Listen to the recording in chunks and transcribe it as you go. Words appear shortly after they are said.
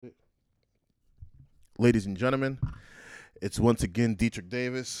Ladies and gentlemen, it's once again Dietrich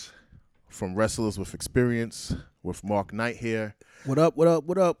Davis from Wrestlers with Experience with Mark Knight here. What up?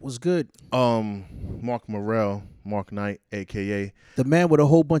 What's good? Mark Morrell, Mark Knight, a.k.a. The man with a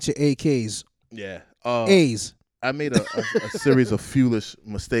whole bunch of AKs. Yeah. A's. I made a series of foolish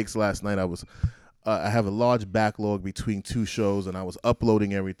mistakes last night. I have a large backlog between two shows, and I was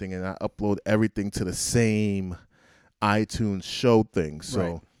uploading everything, and I upload everything to the same iTunes show thing. So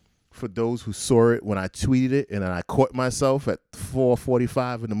Right. For those who saw it when I tweeted it, and then I caught myself at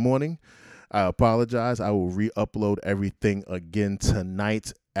 4:45 in the morning, I apologize. I will re-upload everything again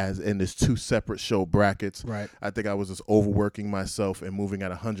tonight, as in there's two separate show brackets. Right. I think I was just overworking myself and moving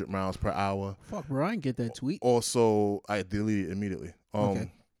at 100 miles per hour. Fuck, bro, I didn't get that tweet. Also, I deleted it immediately. Okay.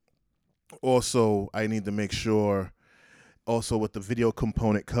 Also, I need to make sure, also with the video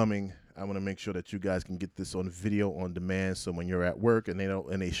component coming, I want to make sure that you guys can get this on video on demand. So when you're at work and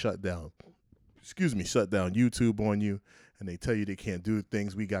they shut down YouTube on you, and they tell you they can't do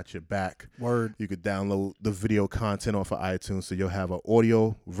things, we got your back. Word. You could download the video content off of iTunes, so you'll have an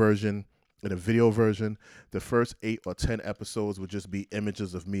audio version and a video version. The first 8 or 10 episodes will just be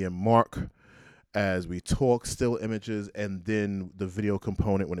images of me and Mark as we talk, still images, and then the video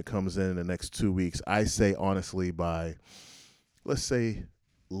component when it comes in the next 2 weeks. I say honestly by, let's say,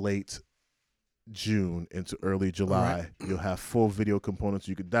 late June into early July, You'll have full video components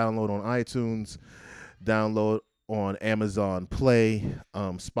you could download on iTunes, download on Amazon Play,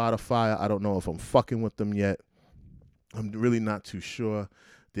 Spotify. I don't know if I'm fucking with them yet. I'm really not too sure.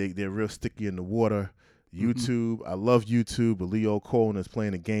 They're real sticky in the water. YouTube, I love YouTube, but Leo Cohen is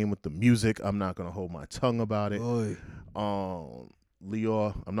playing a game with the music. I'm not going to hold my tongue about it. Oy.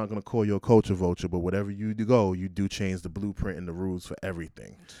 Leo, I'm not going to call you a culture vulture, but whatever you do, you do change the blueprint and the rules for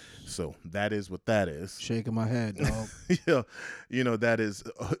everything. So that is what that is. Shaking my head, dog. Yeah, that is,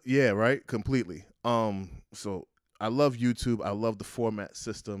 yeah, right? Completely. So I love YouTube. I love the format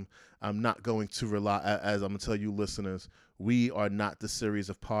system. I'm not going to rely, as I'm going to tell you listeners, we are not the series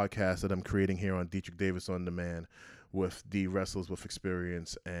of podcasts that I'm creating here on Dietrich Davis On Demand with the Wrestlers with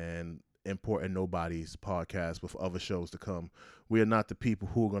Experience and Important Nobodies podcast with other shows to come. We are not the people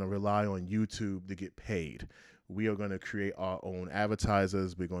who are going to rely on YouTube to get paid. We are going to create our own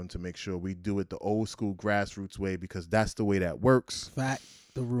advertisers. We're going to make sure we do it the old school grassroots way, because that's the way that works. Fat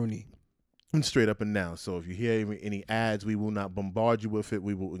the Rooney. And straight up and down. So if you hear any ads, we will not bombard you with it.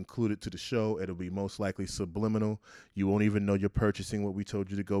 We will include it to the show. It'll be most likely subliminal. You won't even know you're purchasing what we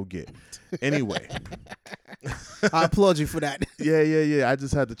told you to go get. Anyway. I applaud you for that. Yeah. I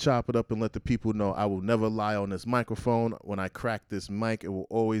just had to chop it up and let the people know I will never lie on this microphone. When I crack this mic, it will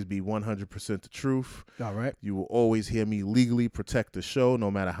always be 100% the truth. All right. You will always hear me legally protect the show, no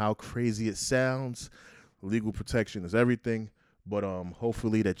matter how crazy it sounds. Legal protection is everything. But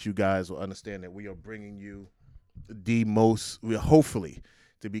hopefully that you guys will understand that we are bringing you hopefully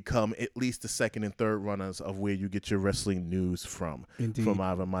to become at least the second and third runners of where you get your wrestling news from. Indeed. From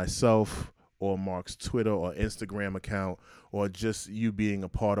either myself or Mark's Twitter or Instagram account, or just you being a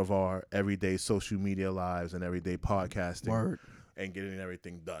part of our everyday social media lives and everyday podcasting. Word. And getting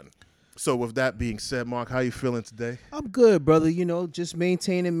everything done. So with that being said, Mark, how you feeling today? I'm good, brother. Just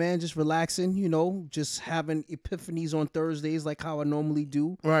maintaining, man, just relaxing, just having epiphanies on Thursdays like how I normally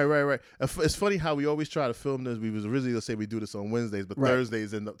do. Right. It's funny how we always try to film this. We was originally going to say we do this on Wednesdays, but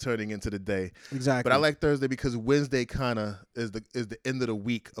Thursdays end up turning into the day. Exactly. But I like Thursday because Wednesday kind of is the end of the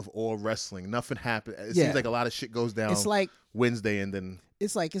week of all wrestling. Nothing happened. It seems like a lot of shit goes down. It's like Wednesday, and then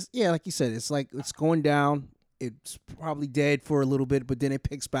it's like like you said, it's like it's going down. It's probably dead for a little bit, but then it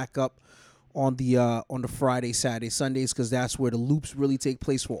picks back up on the Friday, Saturday, Sundays, because that's where the loops really take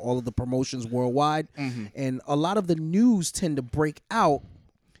place for all of the promotions worldwide. Mm-hmm. And a lot of the news tend to break out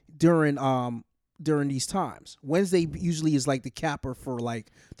during these times. Wednesday usually is like the capper for like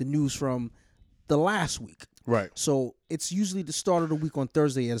the news from the last week. Right. So it's usually the start of the week on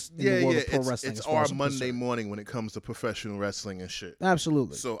Thursday as in the world of pro wrestling. It's our Monday morning when it comes to professional wrestling and shit.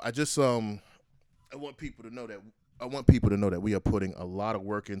 Absolutely. So I just I want people to know that we are putting a lot of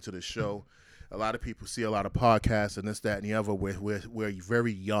work into the show. A lot of people see a lot of podcasts and this, that, and the other. We're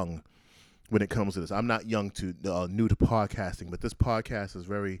very young when it comes to this. I'm not new to podcasting, but this podcast is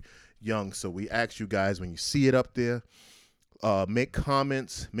very young. So we ask you guys, when you see it up there, make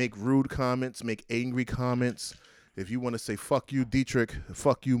comments, make rude comments, make angry comments. If you want to say fuck you, Dietrich,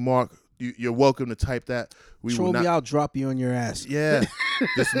 fuck you, Mark, you're welcome to type that. I'll drop you on your ass. Yeah.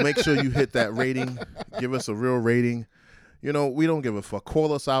 Just make sure you hit that rating. Give us a real rating. we don't give a fuck.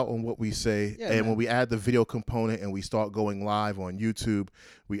 Call us out on what we say. Yeah, and man. when we add the video component and we start going live on YouTube,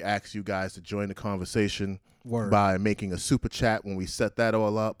 we ask you guys to join the conversation by making a super chat when we set that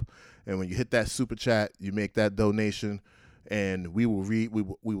all up. And when you hit that super chat, you make that donation, and we will we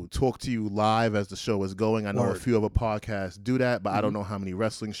will talk to you live as the show is going. I know a few other podcasts do that, but I don't know how many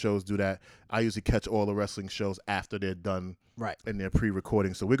wrestling shows do that. I usually catch all the wrestling shows after they're done and they're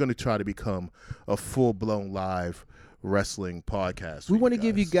pre-recording. So we're going to try to become a full-blown live wrestling podcast. We want to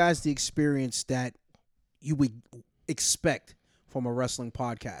give you guys the experience that you would expect from a wrestling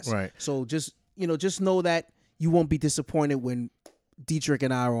podcast. Right. So just know that you won't be disappointed when Dietrich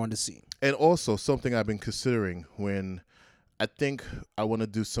and I are on the scene. And also something I've been considering when I think I want to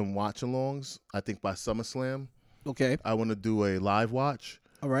do some watch-alongs. I think by SummerSlam. Okay. I want to do a live watch.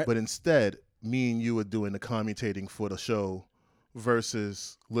 All right. But instead, me and you are doing the commentating for the show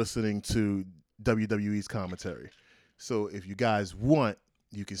versus listening to WWE's commentary. So if you guys want,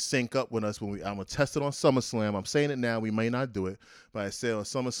 you can sync up with us when I'm going to test it on SummerSlam. I'm saying it now. We may not do it. But I say on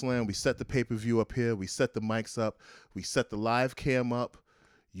SummerSlam, we set the pay-per-view up here. We set the mics up. We set the live cam up.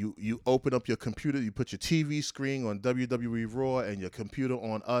 You open up your computer. You put your TV screen on WWE Raw and your computer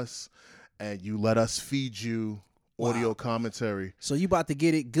on us. And you let us feed you audio commentary. So you about to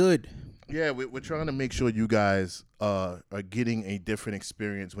get it good. Yeah, we're trying to make sure you guys are getting a different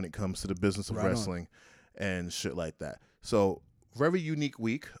experience when it comes to the business of wrestling and shit like that. So, very unique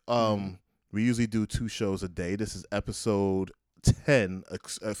week. We usually do 2 shows a day. This is episode 10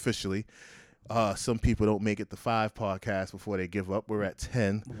 officially. Some people don't make it to 5 podcasts before they give up. We're at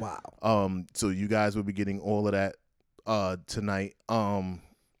 10. Wow. So you guys will be getting all of that tonight.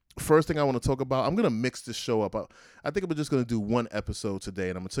 First thing I want to talk about, I'm going to mix this show up. I think I'm just going to do 1 episode today,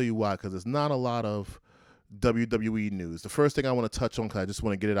 and I'm going to tell you why, because there's not a lot of WWE news. The first thing I want to touch on, because I just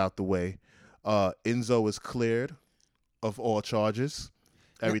want to get it out the way, Enzo is cleared of all charges.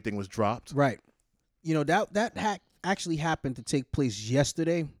 Everything was dropped. Right. That actually happened to take place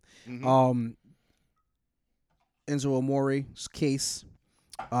yesterday. Mm-hmm. Enzo Amore's case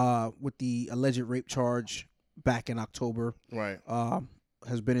with the alleged rape charge back in October. Right.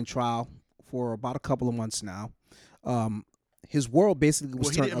 Has been in trial for about a couple of months now. His world basically was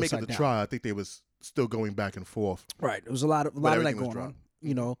turned upside down. He didn't make it to trial. I think they was still going back and forth. Right. There was a lot of that going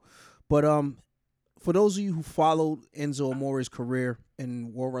on. But for those of you who followed Enzo Amore's career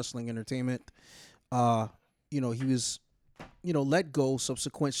in World Wrestling Entertainment, he was, let go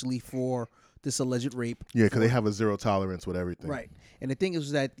subsequently for this alleged rape. Yeah, because they have a zero tolerance with everything. Right. And the thing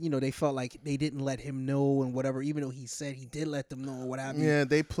is that, they felt like they didn't let him know and whatever, even though he said he did let them know or what have you. Yeah,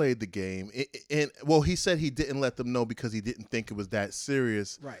 they played the game. He said he didn't let them know because he didn't think it was that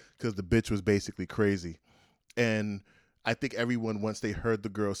serious. Right. Because the bitch was basically crazy. And I think everyone, once they heard the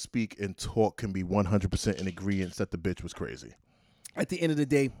girl speak and talk, can be 100% in agreement that the bitch was crazy. At the end of the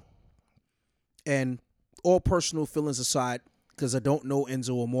day, and all personal feelings aside, because I don't know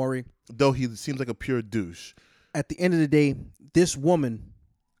Enzo Amore. Though he seems like a pure douche. At the end of the day, this woman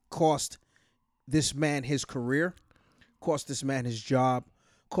cost this man his career, cost this man his job,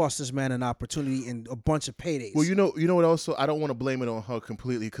 cost this man an opportunity and a bunch of paydays. Well, you know what also? I don't want to blame it on her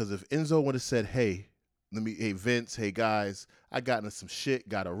completely, because if Enzo would have said, hey Vince, hey guys, I got into some shit,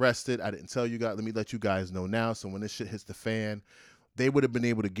 got arrested. I didn't tell you guys. Let me let you guys know now. So when this shit hits the fan, they would have been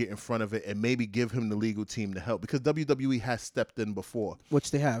able to get in front of it and maybe give him the legal team to help, because WWE has stepped in before.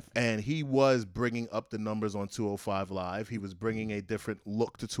 Which they have. And he was bringing up the numbers on 205 Live. He was bringing a different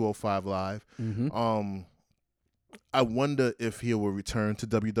look to 205 Live. Mm-hmm. I wonder if he will return to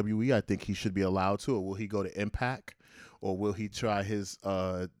WWE. I think he should be allowed to. Or will he go to Impact? Or will he try his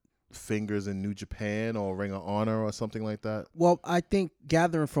fingers in New Japan or Ring of Honor or something like that? Well, I think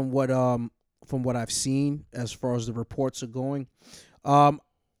gathering from what I've seen as far as the reports are going, Don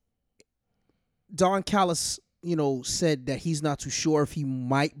Callis, said that he's not too sure if he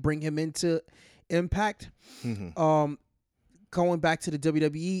might bring him into Impact. Mm-hmm. Going back to the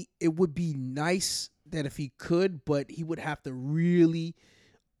WWE, it would be nice that if he could, but he would have to really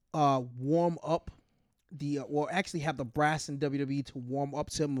warm up actually have the brass in WWE to warm up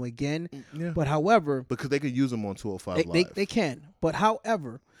to him again. Yeah. But however, because they could use him on 205 Live. They can. But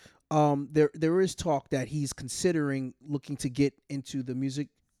however, there is talk that he's considering looking to get into the music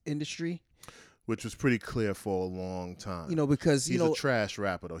industry, which was pretty clear for a long time. Because he's a trash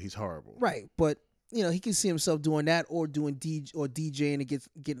rapper though. He's horrible. Right, but he can see himself doing that or doing DJing and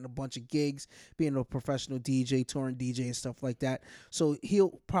getting a bunch of gigs, being a professional DJ, touring DJ and stuff like that. So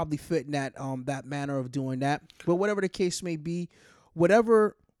he'll probably fit in that manner of doing that. But whatever the case may be,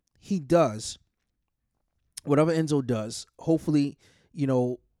 whatever he does, whatever Enzo does, hopefully,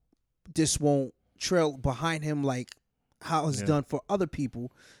 this won't trail behind him like how it's done for other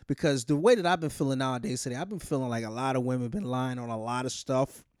people, because the way that I've been feeling nowadays today, I've been feeling like a lot of women been lying on a lot of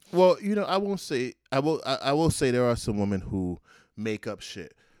stuff. Well, I won't say I will say there are some women who make up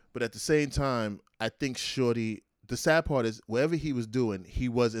shit, but at the same time, I think Shorty. The sad part is, whatever he was doing, he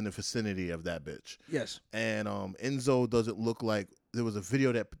was in the vicinity of that bitch. Yes. And Enzo doesn't look like, there was a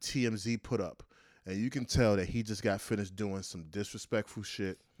video that TMZ put up, and you can tell that he just got finished doing some disrespectful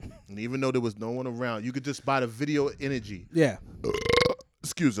shit. And even though there was no one around, you could just buy the video energy. Yeah.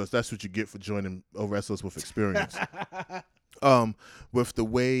 Excuse us, that's what you get for joining Wrestlers with Experience. With the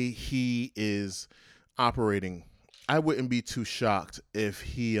way he is operating, I wouldn't be too shocked if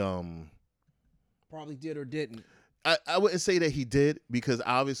he probably did or didn't. I wouldn't say that he did, because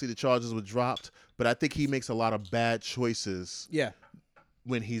obviously the charges were dropped, but I think he makes a lot of bad choices. Yeah.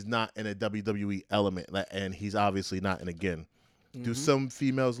 When he's not in a WWE element, and he's obviously not in again. Do some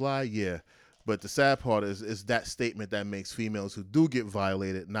females lie? Yeah. But the sad part is that statement that makes females who do get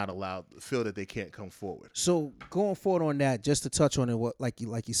violated not allowed, feel that they can't come forward. So going forward on that, just to touch on it, what like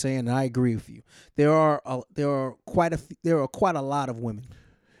you're saying, and I agree with you. There are quite a lot of women.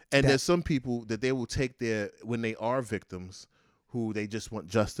 And there's some people that they will take when they are victims, who they just want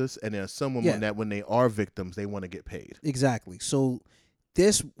justice, and there are some women that when they are victims, they want to get paid. Exactly. So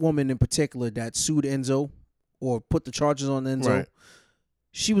this woman in particular that sued Enzo or put the charges on Enzo, right.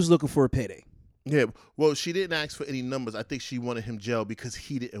 She was looking for a payday. Yeah. Well, she didn't ask for any numbers. I think she wanted him jailed because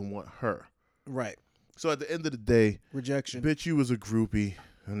he didn't want her. Right. So at the end of the day, rejection. Bitch, you was a groupie,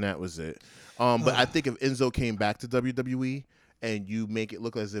 and that was it. But I think if Enzo came back to WWE and you make it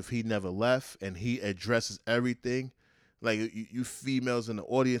look as if he never left and he addresses everything, like you females in the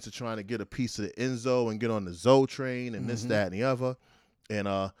audience are trying to get a piece of the Enzo and get on the Zoe train and this, that, and the other, and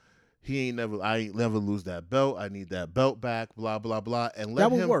I ain't never lose that belt. I need that belt back. Blah blah blah. And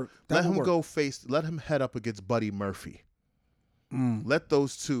let him work. Let him head up against Buddy Murphy. Let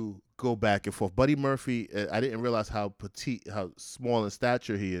those two go back and forth. Buddy Murphy, I didn't realize how small in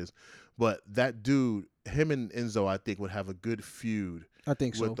stature he is, but that dude, him and Enzo, I think would have a good feud. I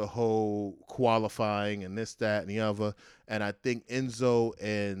think so. With the whole qualifying and this, that, and the other. And I think Enzo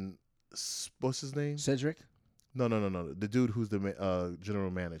and what's his name? Cedric? No. The dude who's the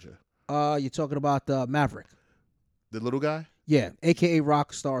general manager. You're talking about Maverick. The little guy? Yeah, a.k.a.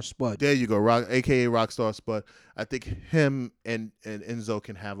 Rockstar Spud. There you go, a.k.a. Rockstar Spud. I think him and Enzo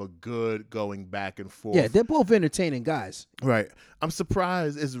can have a good going back and forth. Yeah, they're both entertaining guys. Right. I'm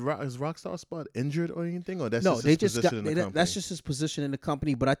surprised. Is Rockstar Spud injured or anything? Or that's just his position in the company? That's just his position in the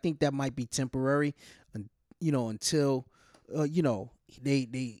company, but I think that might be temporary, until,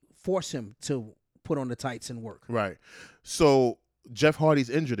 they force him to put on the tights and work. Right. So Jeff Hardy's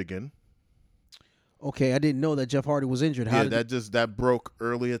injured again. Okay, I didn't know that Jeff Hardy was injured. That broke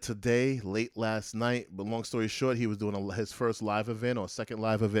earlier today, late last night. But long story short, he was doing his first live event or second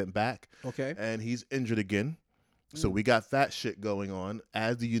live event back. Okay. And he's injured again. So we got that shit going on.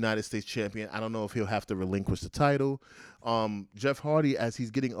 As the United States champion, I don't know if he'll have to relinquish the title. Jeff Hardy, as he's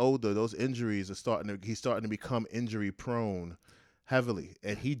getting older, those injuries he's starting to become injury prone heavily.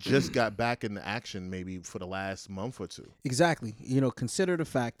 And he just got back into action maybe for the last month or two. Exactly. Consider the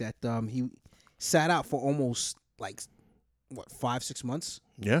fact that he sat out for almost 5-6 months.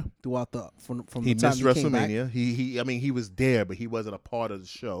 Yeah, throughout from the time missed he WrestleMania. Came back. He was there, but he wasn't a part of the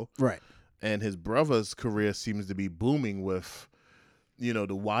show. Right. And his brother's career seems to be booming with, the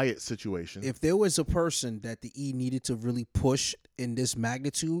Wyatt situation. If there was a person that the E needed to really push in this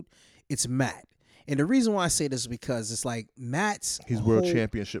magnitude, it's Matt. And the reason why I say this is because it's like he's world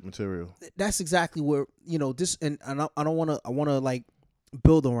championship material. That's exactly where this, and I want to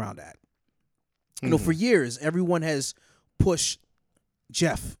build around that. For years, everyone has pushed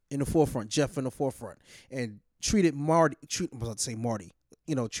Jeff in the forefront, and treated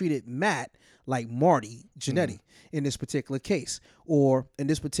treated Matt like Marty Jannetty in this particular case, or in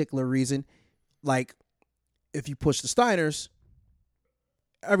this particular reason, like if you push the Steiners,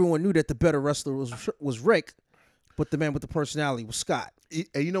 everyone knew that the better wrestler was Rick, but the man with the personality was Scott.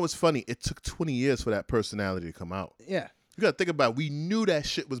 And you know what's funny? It took 20 years for that personality to come out. Yeah. You got to think about it. We knew that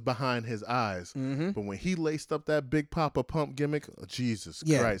shit was behind his eyes. But when he laced up that Big Papa Pump gimmick, Jesus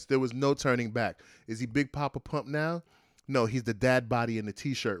Christ, there was no turning back. Is he Big Papa Pump now? No, he's the dad body in the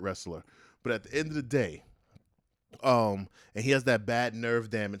T-shirt wrestler. But at the end of the day, and he has that bad nerve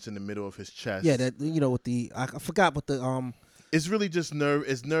damage in the middle of his chest. Yeah, that with the I forgot what the It's really just nerve.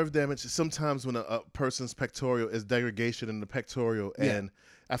 It's nerve damage. Sometimes when a person's pectoral is degradation in the pectoral, and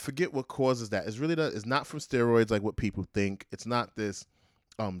I forget what causes that. It's really it's not from steroids like what people think. It's not this.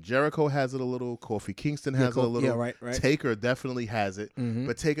 Jericho has it a little. Kofi Kingston has it a little. Yeah, right. Taker definitely has it, Mm-hmm.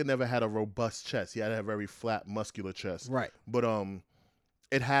 but Taker never had a robust chest. He had a very flat, muscular chest. Right. But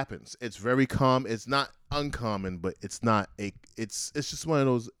it happens. It's very calm. It's not uncommon, but it's not a. It's just one of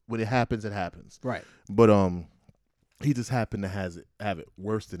those. When it happens, it happens. Right. But he just happened to have it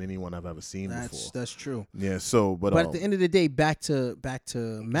worse than anyone I've ever seen before. That's true. Yeah. So, but at the end of the day, back to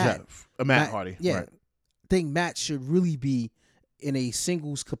Matt. Matt Hardy. Yeah. Right. I think Matt should really be in a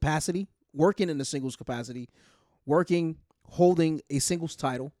singles capacity, working in a singles capacity, holding a singles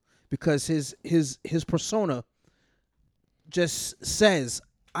title, because his persona just says,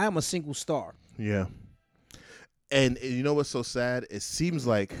 I am a single star. Yeah. And you know what's so sad? It seems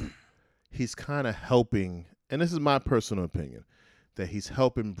like he's kind of helping, and this is my personal opinion, that he's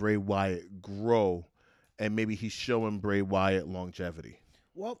helping Bray Wyatt grow, and maybe he's showing Bray Wyatt longevity.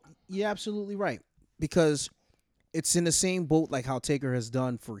 Well, you're absolutely right, because it's in the same boat like how Taker has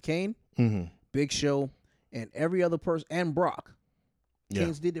done for Kane, Big Show, and every other person, and Brock. Yeah.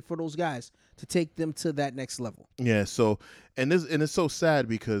 Kane's did it for those guys to take them to that next level. Yeah. So, and it's so sad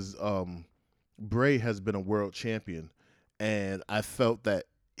because Bray has been a world champion, and I felt that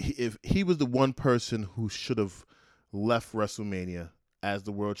if he was the one person who should have left WrestleMania as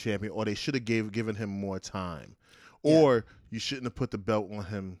the world champion, or they should have given him more time, or you shouldn't have put the belt on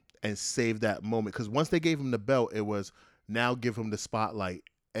him and saved that moment, because once they gave him the belt, it was now give him the spotlight,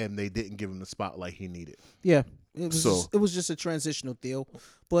 and they didn't give him the spotlight he needed. Yeah. It was just a transitional deal.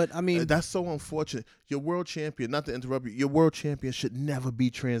 But, I mean, that's so unfortunate. Your world champion, not to interrupt you, your world champion should never be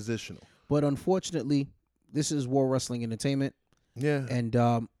transitional. But unfortunately, this is World Wrestling Entertainment. Yeah. And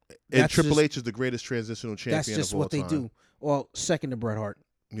Triple H is the greatest transitional champion that's just of all what they do. Well, second to Bret Hart.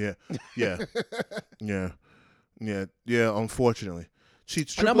 Yeah. Yeah. Yeah, unfortunately.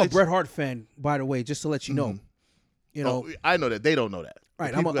 And I'm a Bret Hart fan, by the way, just to let you know. You know, I know that. They don't know that.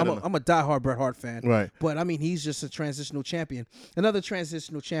 Right, I'm a diehard Bret Hart fan. Right. But, I mean, he's just a transitional champion. Another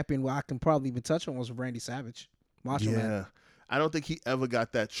transitional champion where I can probably even touch on was Randy Savage. Macho Man. I don't think he ever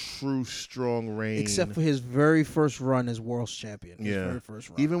got that true strong reign. Except for his very first run as world champion. His very first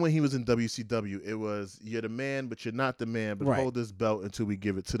run. Even when he was in WCW, it was, you're the man, but you're not the man, but hold this belt until we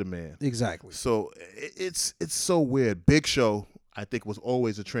give it to the man. Exactly. So it's so weird. Big Show, I think, was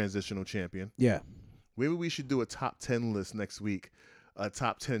always a transitional champion. Yeah. Maybe we should do a top 10 list next week.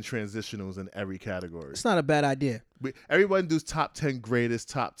 Top 10 transitionals in every category. It's not a bad idea. Everyone does top 10 greatest,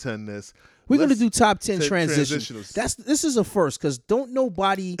 top 10 this. We're going to do top 10 transitionals. This is a first, because don't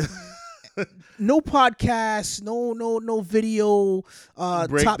nobody, no podcast, no video, top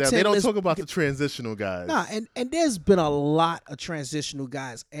 10 They don't list. talk about the transitional guys. Nah, and there's been a lot of transitional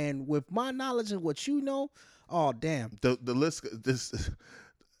guys, and with my knowledge and what you know, oh damn. The list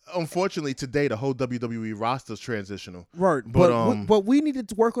unfortunately, today the whole WWE roster is transitional. Right, but we needed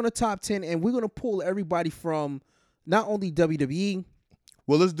to work on the top 10, and we're gonna pull everybody from not only WWE.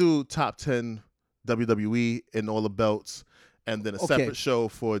 Well, let's do top 10 WWE in all the belts, and then a separate show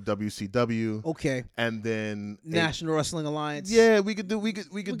for WCW. Okay, and then National Wrestling Alliance. Yeah, we could do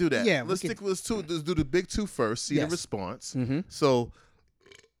that. Yeah, let's do the big two first. See the response. Mm-hmm. So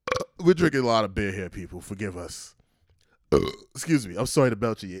we're drinking a lot of beer here, people. Forgive us. Excuse me. I'm sorry to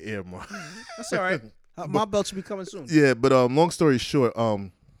belch in your ear, Mark. That's all right. My belt should be coming soon. Yeah, but long story short,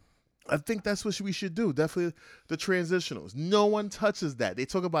 I think that's what we should do. Definitely the transitionals. No one touches that. They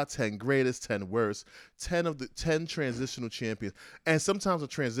talk about 10 greatest, 10 worst, 10 of the 10 transitional champions. And sometimes a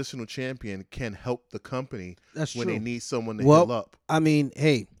transitional champion can help the company when they need someone to heal up. I mean,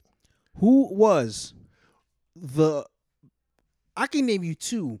 hey, who was I can name you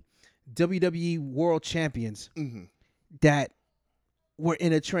 2 WWE World Champions that were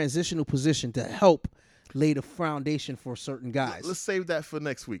in a transitional position to help lay the foundation for certain guys. Let's save that for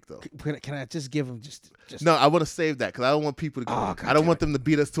next week, though. Can I just give them just? No, I want to save that because I don't want people to go. I don't want them to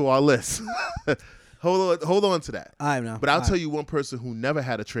beat us to our list. Hold on to that. I know. But I'll tell you one person who never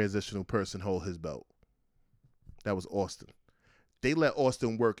had a transitional person hold his belt. That was Austin. They let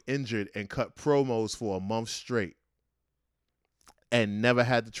Austin work injured and cut promos for a month straight and never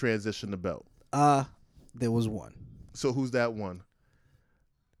had to transition the belt. There was one. So who's that one?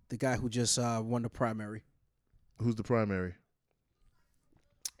 The guy who just won the primary. Who's the primary?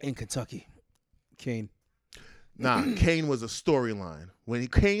 In Kentucky. Kane. Nah, Kane was a storyline. When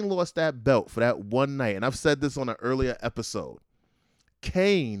Kane lost that belt for that one night, and I've said this on an earlier episode,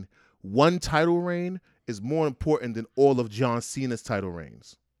 Kane, one title reign is more important than all of John Cena's title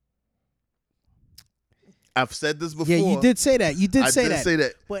reigns. I've said this before. Yeah, you did say that. I did say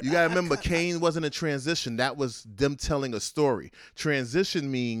that. But you got to remember, Kane wasn't a transition. That was them telling a story.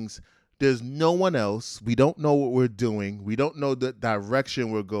 Transition means There's no one else. We don't know what we're doing. We don't know the direction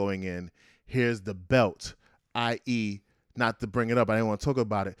we're going in. Here's the belt, i.e., not to bring it up, I didn't want to talk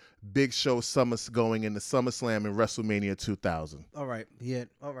about it. Big Show going into SummerSlam and WrestleMania 2000. All right. Yeah.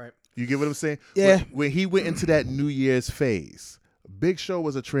 All right. You get what I'm saying? Yeah. When he went into that New Year's phase, Big Show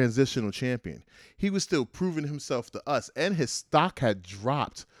was a transitional champion. He was still proving himself to us, and his stock had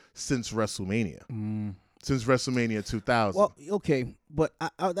dropped since WrestleMania. Since WrestleMania 2000. Well, okay, but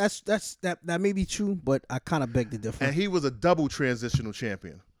that may be true, but I kind of beg to differ. And he was a double transitional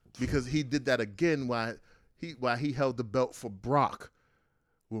champion because he did that again while he held the belt for Brock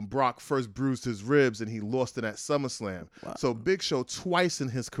when Brock first bruised his ribs and he lost it at SummerSlam. Wow. So Big Show twice in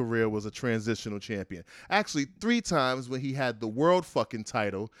his career was a transitional champion. Actually, 3 times when he had the world fucking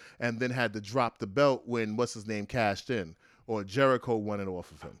title and then had to drop the belt when what's his name cashed in or Jericho won it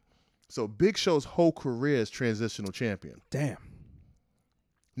off of him. So Big Show's whole career is transitional champion. Damn.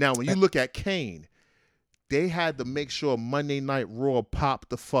 Now, when you look at Kane, they had to make sure Monday Night Raw popped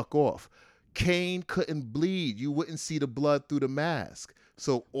the fuck off. Kane couldn't bleed. You wouldn't see the blood through the mask.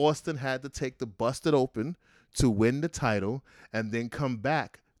 So Austin had to take the busted open to win the title and then come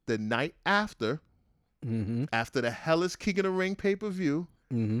back the night after, after the Hellish King of the Ring pay-per-view,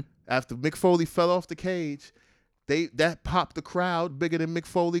 after Mick Foley fell off the cage. That popped the crowd bigger than Mick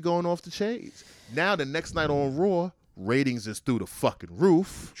Foley going off the cage. Now the next night on Raw, ratings is through the fucking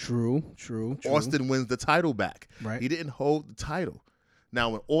roof. True. Austin wins the title back. Right. He didn't hold the title. Now,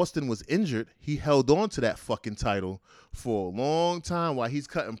 when Austin was injured, he held on to that fucking title for a long time while he's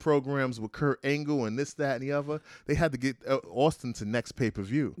cutting programs with Kurt Angle and this, that, and the other. They had to get Austin to next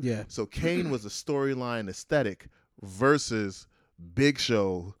pay-per-view. Yeah. So Kane was a storyline aesthetic versus Big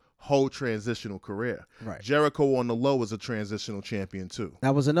Show whole transitional career. Right. Jericho on the low was a transitional champion too.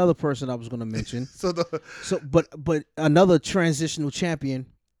 That was another person I was going to mention. But another transitional champion.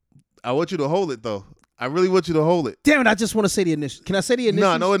 I want you to hold it though. I really want you to hold it. Damn it! I just want to say the initial. Can I say the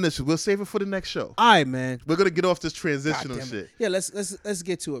initial? No initial. We'll save it for the next show. All right, man. We're gonna get off this transitional shit. Yeah, let's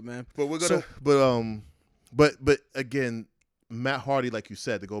get to it, man. But we're gonna. But again, Matt Hardy, like you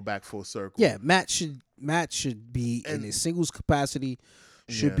said, to go back full circle. Yeah, Matt should be in his singles capacity.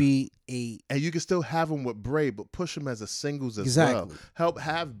 Should be and you can still have him with Bray, but push him as a singles as well.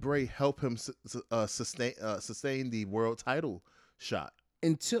 Have Bray help him sustain the world title shot.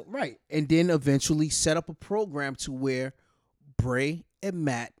 And then eventually set up a program to where Bray and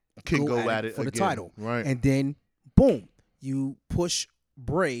Matt can go at it for again, the title, right? And then boom, you push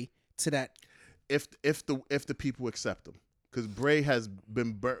Bray to that. If the people accept him, because Bray has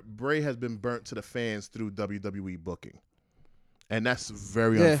been burnt to the fans through WWE booking, and that's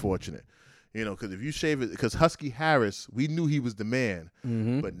very unfortunate. You know, because if you shave it, because Husky Harris, we knew he was the man,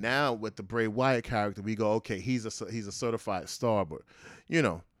 but now with the Bray Wyatt character, we go, okay, he's a certified star, but you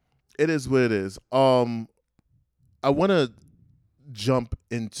know, it is what it is. I want to jump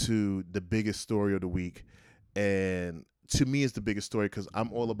into the biggest story of the week, and to me, it's the biggest story because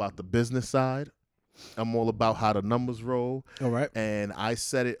I'm all about the business side. I'm all about how the numbers roll. All right. And I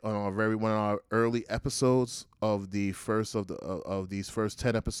said it on one of our early episodes of these first 10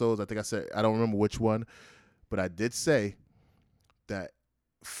 episodes. I think I said, I don't remember which one, but I did say that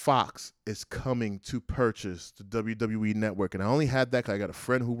Fox is coming to purchase the WWE network. And I only had that because I got a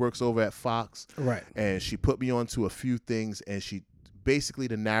friend who works over at Fox. Right. And she put me onto a few things, and she basically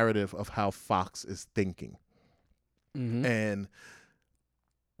the narrative of how Fox is thinking. And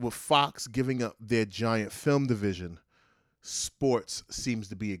with Fox giving up their giant film division, sports seems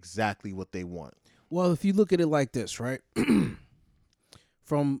to be exactly what they want. Well, if you look at it like this, right?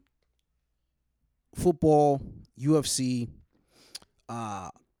 From football, UFC,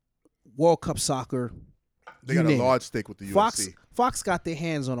 World Cup soccer. They got a large stake with the UFC. Fox got their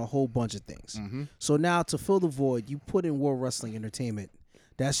hands on a whole bunch of things. So now to fill the void, you put in World Wrestling Entertainment.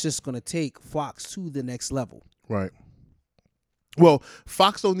 That's just going to take Fox to the next level. Right. Well,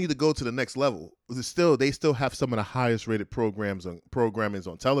 Fox don't need to go to the next level. They still have some of the highest rated programmings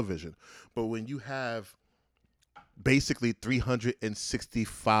on television. But when you have basically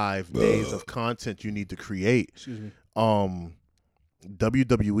 365 days of content you need to create,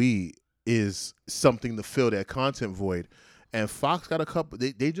 WWE is something to fill that content void. And Fox got a couple.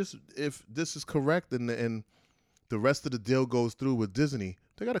 They just, if this is correct and the rest of the deal goes through with Disney,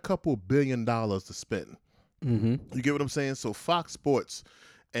 they got a couple $1 billion to spend. You get what I'm saying? So Fox Sports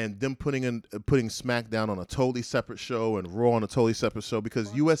and them putting SmackDown on a totally separate show and Raw on a totally separate show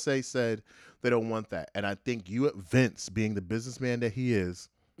because USA said they don't want that. And I think Vince, being the businessman that he is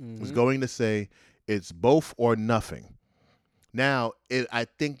going to say it's both or nothing. Now, I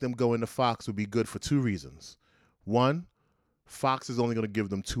think them going to Fox would be good for 2 reasons. One, Fox is only going to give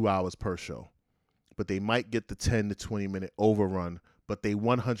them 2 hours per show, but they might get the 10 to 20-minute overrun, but they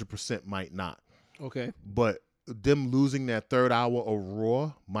 100% might not. Okay. But them losing that third hour of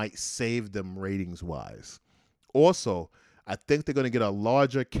Raw might save them ratings-wise. Also, I think they're going to get a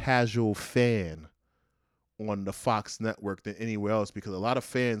larger casual fan on the Fox network than anywhere else, because a lot of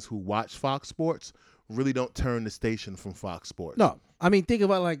fans who watch Fox Sports really don't turn the station from Fox Sports. No, I mean, think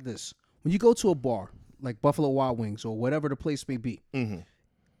about it like this. When you go to a bar, like Buffalo Wild Wings or whatever the place may be,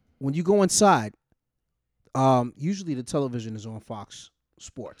 when you go inside, usually the television is on Fox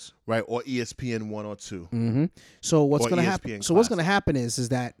Sports. Right, or ESPN 1 or 2. Mm-hmm. So what's going to happen? So what's going to happen is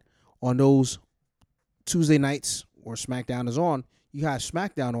that on those Tuesday nights where SmackDown is on, you have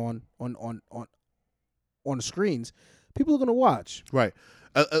SmackDown on the screens. People are going to watch. Right.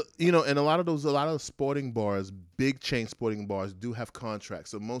 And a lot of sporting bars, big chain sporting bars, do have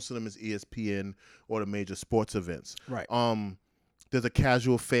contracts. So most of them is ESPN or the major sports events. Right. There's a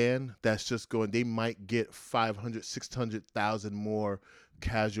casual fan that's just going, they might get 500, 600,000 more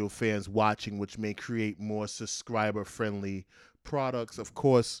casual fans watching, which may create more subscriber-friendly products. Of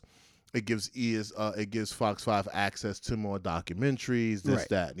course, it gives Fox 5 access to more documentaries, this,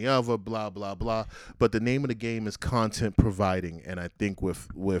 that, and the other, blah, blah, blah. But the name of the game is content providing. And I think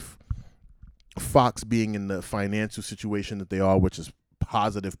with Fox being in the financial situation that they are, which is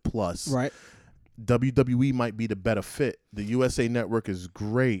positive plus, right, WWE might be the better fit. The USA Network is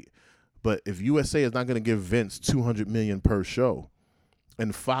great, but if USA is not going to give Vince $200 million per show,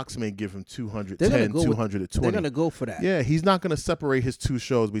 and Fox may give him 210, 220. They're going to go for that. Yeah, he's not going to separate his two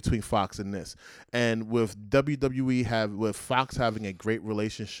shows between Fox and this. And with with Fox having a great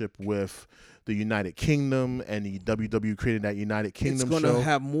relationship with the United Kingdom, and the WWE creating that United Kingdom show, it's going to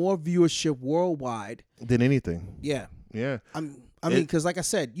have more viewership worldwide than anything. Yeah. Yeah. I mean, because like I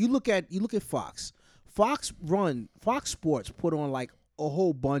said, you look at Fox. Fox Sports put on like a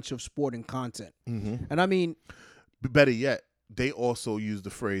whole bunch of sporting content, and I mean, better yet, they also use the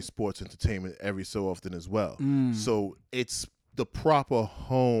phrase sports entertainment every so often as well. So it's the proper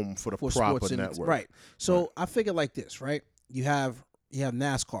home for the proper network. Right. So I figure like this, right? You have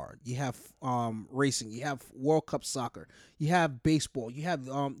NASCAR, you have racing, you have World Cup soccer, you have baseball, you have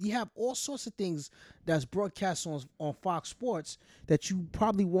all sorts of things that's broadcast on Fox Sports that you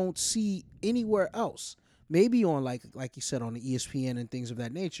probably won't see anywhere else. Maybe on like you said, on the ESPN and things of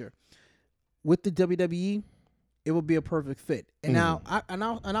that nature. With the WWE, it would be a perfect fit. And now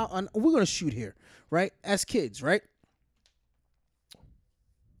we're gonna shoot here, right? As kids, right?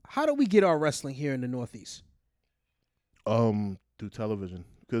 How do we get our wrestling here in the Northeast? Through television,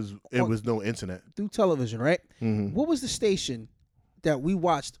 because it was no internet. Through television, right? What was the station that we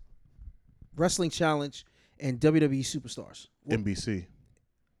watched Wrestling Challenge and WWE Superstars? NBC.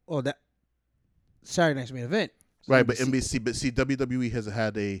 Oh, that Saturday Night's Main Event. Right, but NBC. But see, WWE has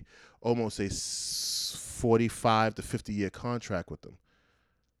had almost a 45 to 50 year contract with them.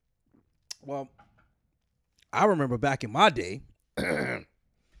 Well, I remember back in my day,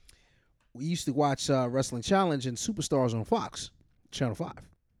 we used to watch Wrestling Challenge and Superstars on Fox, Channel 5.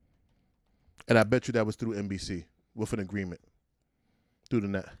 And I bet you that was through NBC with an agreement through the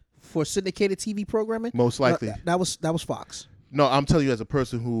net. For syndicated TV programming? Most likely. That was Fox. No, I'm telling you, as a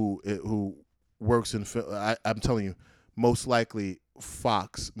person who works in film, I'm telling you, most likely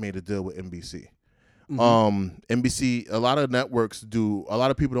Fox made a deal with NBC. NBC, a lot of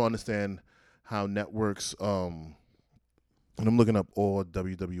people don't understand how networks, and I'm looking up all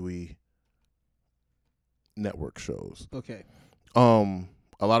WWE network shows. Okay. A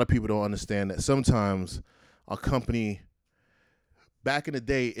lot of people don't understand that sometimes a company, back in the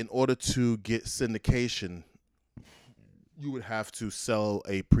day, in order to get syndication, you would have to sell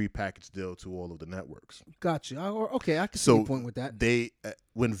a prepackaged deal to all of the networks. Gotcha. Okay, I can see your point with that.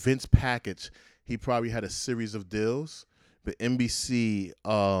 When Vince packaged, he probably had a series of deals, but NBC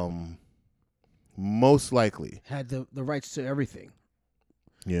most likely had the rights to everything.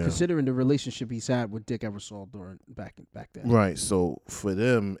 Yeah. Considering the relationship he's had with Dick Ebersol during back then. Right. So for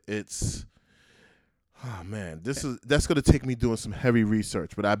them, it's, oh man, that's going to take me doing some heavy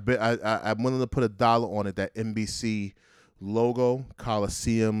research. But I'm willing to put $1 on it that NBC logo,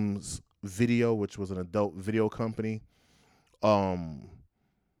 Coliseum's Video, which was an adult video company, it'll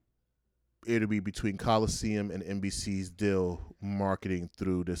be between Coliseum and NBC's deal marketing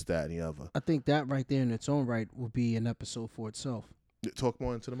through this, that, and the other. I think that right there in its own right would be an episode for itself. Talk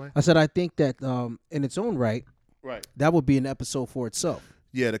more into the mic. I said I think that in its own right, that would be an episode for itself.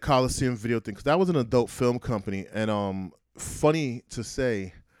 Yeah, the Coliseum Video thing, because that was an adult film company, and funny to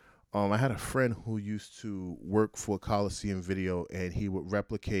say, I had a friend who used to work for Coliseum Video, and he would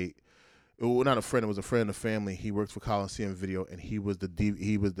replicate. well, not a friend. It was a friend of the family. He worked for Coliseum Video, and he was the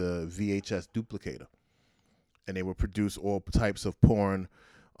VHS duplicator, and they would produce all types of porn.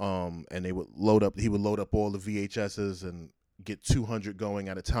 And they would load up. He would load up all the VHSs and get 200 going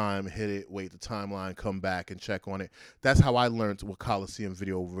at a time. Hit it, wait the timeline, come back and check on it. That's how I learned what Coliseum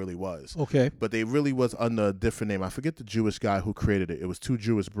Video really was. Okay. But they really was under a different name. I forget the Jewish guy who created it. It was two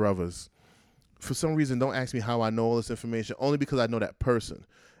Jewish brothers. For some reason, don't ask me how I know all this information. Only because I know that person.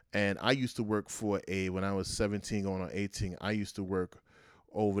 And I used to work when I was 17 going on 18, I used to work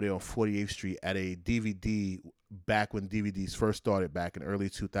over there on 48th Street at a DVD, back when DVDs first started back in early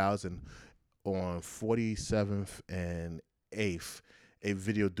 2000, on 47th and 8th, a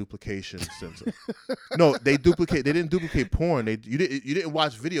video duplication center. No, they didn't duplicate porn. You didn't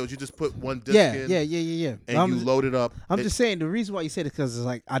watch videos. You just put one disc in. Yeah. And you load it up. I'm just saying the reason why you said it because it's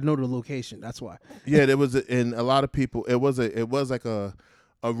like I know the location. That's why. Yeah, there was, and a lot of people. It was like a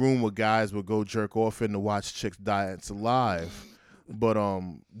room where guys would go jerk off in to watch chicks dance live. But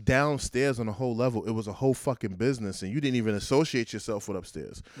downstairs on a whole level, it was a whole fucking business, and you didn't even associate yourself with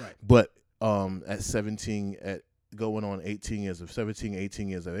upstairs. Right. But at 17, going on 18 years of 17, 18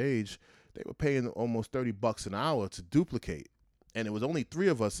 years of age, they were paying almost $30 an hour to duplicate. And it was only 3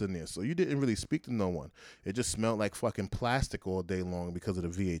 of us in there, so you didn't really speak to no one. It just smelled like fucking plastic all day long because of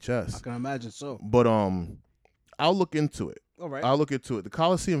the VHS. I can imagine so. But I'll look into it. All right. I'll look into it. The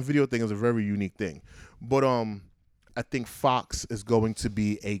Coliseum Video thing is a very unique thing. But I think Fox is going to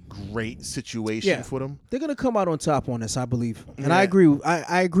be a great situation for them. They're gonna come out on top on this, I believe, and Yeah. I agree.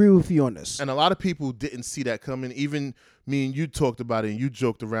 I agree with you on this. And a lot of people didn't see that coming. Even me and you talked about it, and you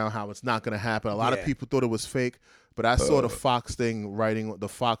joked around how it's not going to happen. A lot of people thought it was fake, but I saw the Fox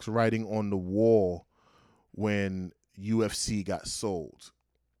writing on the wall when UFC got sold,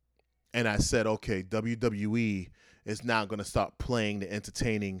 and I said, okay, WWE is now going to start playing the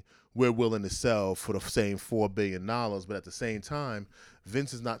entertaining. We're willing to sell for the same $4 billion, but at the same time,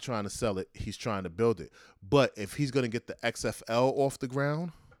 Vince is not trying to sell it. He's trying to build it. But if he's going to get the XFL off the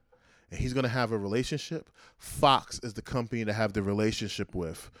ground and he's going to have a relationship, Fox is the company to have the relationship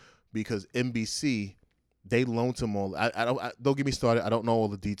with, because NBC, they loaned him all. Don't get me started. I don't know all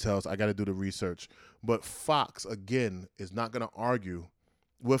the details. I got to do the research. But Fox, again, is not going to argue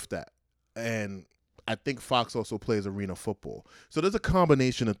with that. And I think Fox also plays arena football. So there's a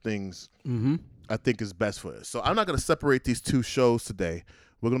combination of things I think is best for us. So I'm not going to separate these two shows today.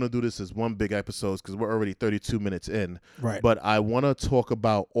 We're going to do this as one big episode because we're already 32 minutes in. Right. But I want to talk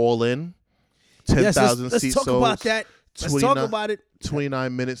about All In, 10,000 seats. Let's talk about that. Let's talk about it.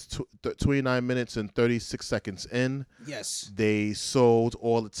 29 minutes and 36 seconds in. Yes. They sold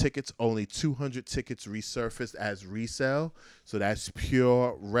all the tickets. Only 200 tickets resurfaced as resale. So that's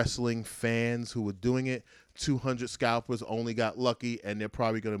pure wrestling fans who were doing it. 200 scalpers only got lucky, and they're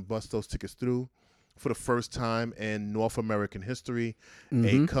probably going to bust those tickets through. For the first time in North American history,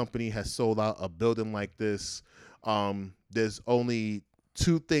 a company has sold out a building like this. There's only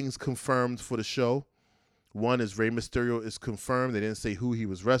 2 things confirmed for the show. One is Rey Mysterio is confirmed. They didn't say who he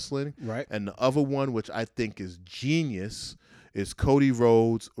was wrestling. Right. And the other one, which I think is genius, is Cody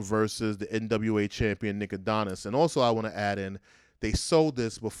Rodes versus the NWA champion Nick Adonis. And also I want to add in, they sold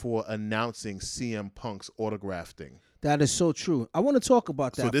this before announcing CM Punk's autograph thing. That is so true. I want to talk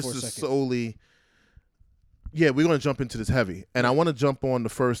about that for a second. So this is solely... Yeah, we're going to jump into this heavy. And I want to jump on the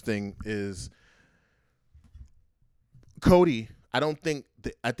first thing is Cody. I think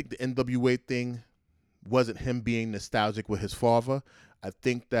the NWA thing wasn't him being nostalgic with his father. I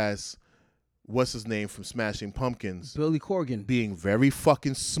think that's, what's his name from Smashing Pumpkins? Billy Corgan. Being very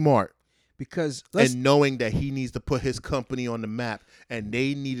fucking smart. Because and knowing that he needs to put his company on the map, and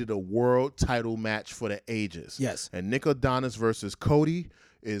they needed a world title match for the ages. Yes. And Nick Adonis versus Cody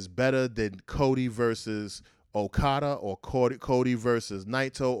is better than Cody versus Okada, or Cody versus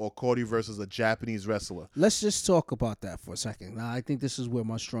Naito, or Cody versus a Japanese wrestler. Let's just talk about that for a second. Now, I think this is where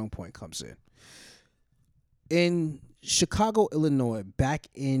my strong point comes in. In Chicago, Illinois, back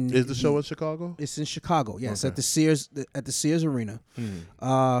in... Is the show in Chicago? It's in Chicago, yes, okay. at the Sears Arena.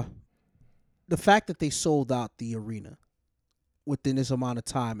 The fact that they sold out the arena within this amount of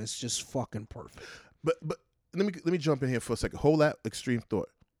time is just fucking perfect. But let me jump in here for a second. Hold that extreme thought.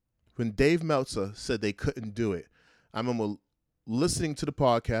 When Dave Meltzer said they couldn't do it, I remember listening to the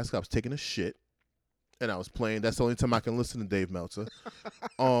podcast. I was taking a shit, and I was playing. That's the only time I can listen to Dave Meltzer.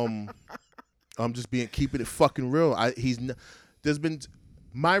 I'm just keeping it fucking real.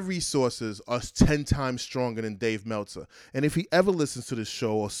 My resources are 10 times stronger than Dave Meltzer. And if he ever listens to this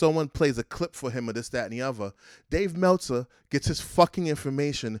show or someone plays a clip for him or this, that, and the other, Dave Meltzer gets his fucking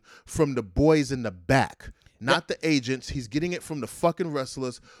information from the boys in the back. not the agents. He's getting it from the fucking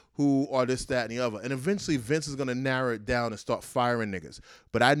wrestlers who are this, that, and the other. And eventually Vince is going to narrow it down and start firing niggas.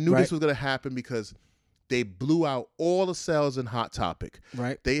 But I knew this was going to happen because they blew out all the sales in Hot Topic.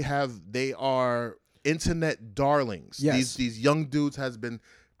 Right. They are internet darlings. Yes. These young dudes has been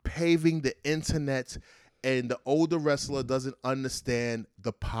paving the internet, and the older wrestler doesn't understand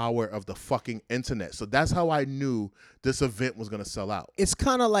the power of the fucking internet. So that's how I knew this event was going to sell out. It's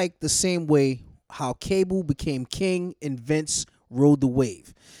kind of like the same way how cable became king and Vince rode the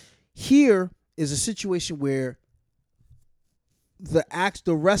wave. Here is a situation where the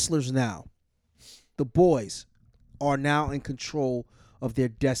wrestlers now, the boys, are now in control of their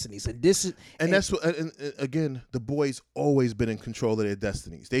destinies, and that's what. And again, the boys always been in control of their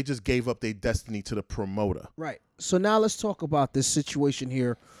destinies. They just gave up their destiny to the promoter. Right. So now let's talk about this situation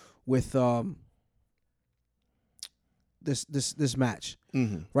here with this match.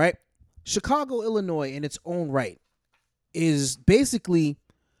 Mm-hmm. Right. Chicago, Illinois, in its own right, is basically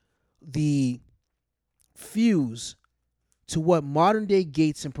the fuse to what modern day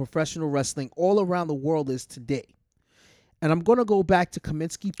Gates in professional wrestling all around the world is today. And I'm going to go back to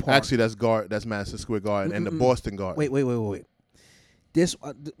Kaminsky Park. Actually, that's Madison Square Garden and the Boston Garden. Wait. This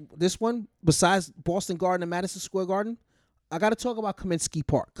one, besides Boston Garden and Madison Square Garden, I got to talk about Kaminsky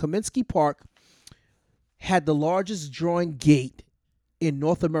Park. Kaminsky Park had the largest drawing gate in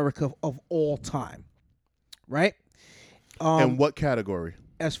North America of all time, right? In what category?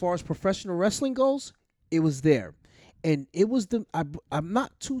 As far as professional wrestling goes, it was there. And it was I'm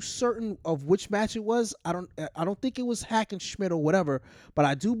not too certain of which match it was. I don't think it was Hack and Schmidt or whatever, but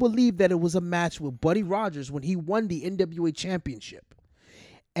I do believe that it was a match with Buddy Rogers when he won the NWA Championship,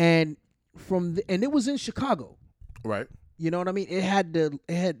 and it was in Chicago, right? You know what I mean? It had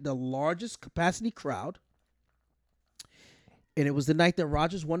the largest capacity crowd, and it was the night that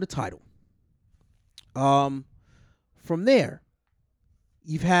Rogers won the title. From there,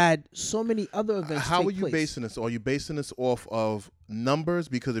 you've had so many other events. How are you basing this? Are you basing this off of numbers?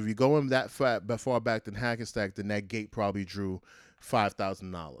 Because if you're going that far back than Hackensack, then that gate probably drew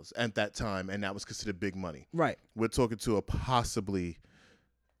 $5,000 at that time, and that was considered big money. Right. We're talking to a possibly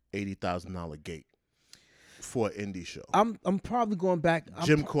 $80,000 gate for an indie show. I'm probably going back.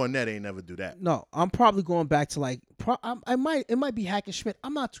 Jim Cornette ain't never do that. No, I'm probably going back to it might be Hack and Schmidt.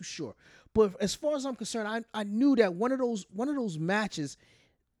 I'm not too sure. But as far as I'm concerned, I knew that one of those matches,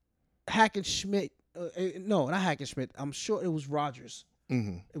 Hack and Schmidt. No, not Hack and Schmidt. I'm sure it was Rogers.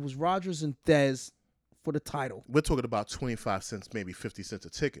 Mm-hmm. It was Rogers and Thez for the title. We're talking about 25 cents, maybe 50 cents a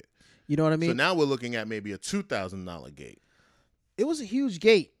ticket. You know what I mean? So now we're looking at maybe a $2,000 gate. It was a huge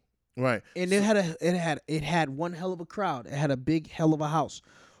gate, right? And it had one hell of a crowd. It had a big hell of a house.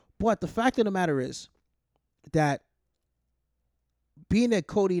 But the fact of the matter is that being that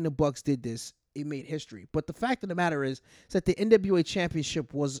Cody and the Bucks did this, it made history. But the fact of the matter is that the NWA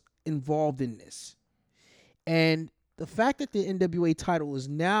Championship was involved in this. And the fact that the NWA title is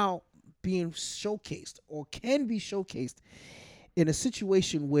now being showcased or can be showcased in a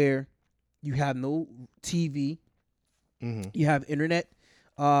situation where you have no TV, you have internet.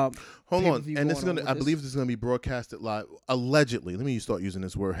 Hold on, and this is gonna. I believe this is gonna be broadcasted live. Allegedly, let me start using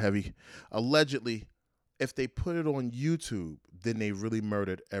this word heavy. Allegedly, if they put it on YouTube, then they really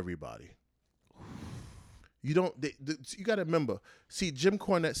murdered everybody. You don't. You got to remember. See, Jim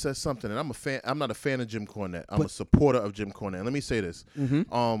Cornette says something, and I'm a fan. I'm not a fan of Jim Cornette. I'm a supporter of Jim Cornette. And let me say this.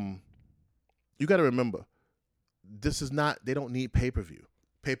 Mm-hmm. You got to remember, this is not. They don't need pay-per-view.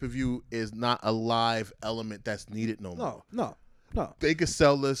 Pay-per-view is not a live element that's needed no more. No. They could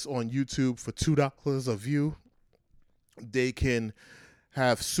sell this on YouTube for $2 a view. They can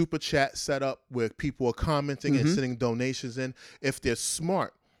have super chat set up where people are commenting and sending donations in. If they're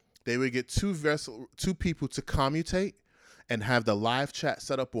smart, they would get two people to commutate and have the live chat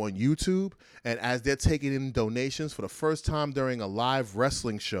set up on YouTube. And as they're taking in donations for the first time during a live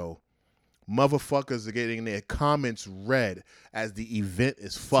wrestling show, motherfuckers are getting their comments read as the event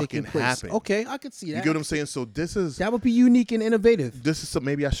is fucking happening. Okay, I can see that. You get what I'm saying? So that would be unique and innovative. This is some,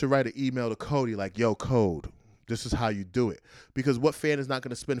 maybe I should write an email to Cody like, yo, Code, this is how you do it. Because what fan is not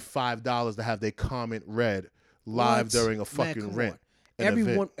going to spend $5 to have their comment read live during a fucking rent?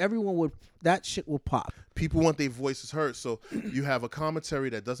 Everyone would, that shit will pop. People want their voices heard. So you have a commentary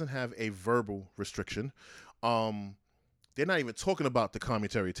that doesn't have a verbal restriction. They're not even talking about the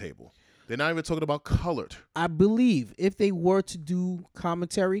commentary table. They're not even talking about colored. I believe if they were to do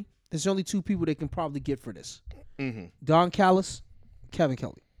commentary, there's only two people they can probably get for this. Don Callis, Kevin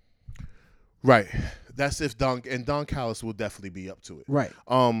Kelly. Right. That's if Don Callis will definitely be up to it. Right.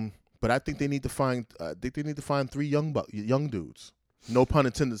 But I think they need to find 3 young dudes. No pun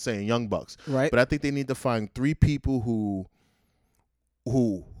intended saying Young Bucks. Right. But I think they need to find 3 people who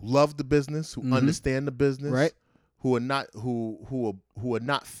love the business, who understand the business, Right. who are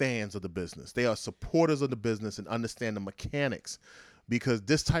not fans of the business. They are supporters of the business and understand the mechanics, because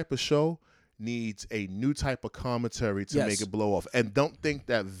this type of show needs a new type of commentary to make it blow off. And don't think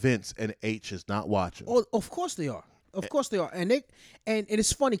that Vince and H is not watching. Oh, of course they are. Of course they are. And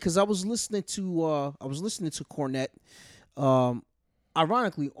it's funny because I was listening to Cornette,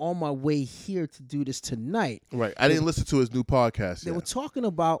 ironically on my way here to do this tonight. Right. I didn't listen to his new podcast. They were talking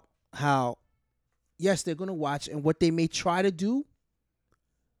about how, yes, they're going to watch, and what they may try to do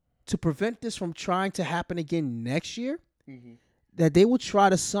to prevent this from trying to happen again next year, that they will try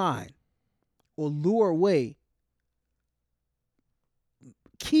to sign or lure away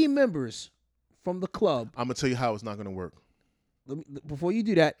key members from the club. I'm going to tell you how it's not going to work. Before you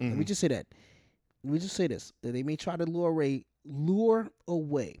do that, let me just say that. Let me just say this, that they may try to lure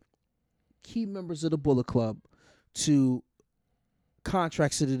away key members of the Bullet Club to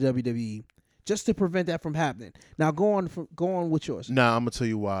contracts to the WWE, just to prevent that from happening. Now go on with yours. Nah, I'm gonna tell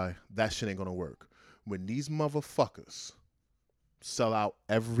you why that shit ain't gonna work. When these motherfuckers sell out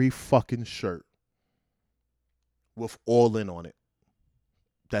every fucking shirt with All In on it,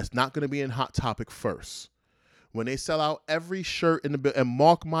 that's not gonna be in Hot Topic first. When they sell out every shirt in the bill, and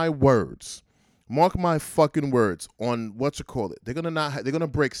mark my fucking words on they're gonna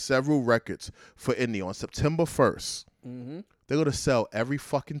break several records for Indy on September 1st. They're gonna sell every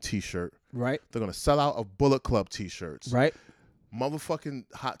fucking t-shirt. Right. They're gonna sell out of Bullet Club t-shirts. Right.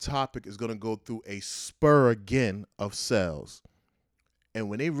 Motherfucking Hot Topic is gonna go through a spur again of sales. And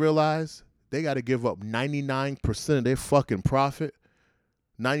when they realize they gotta give up 99% of their fucking profit,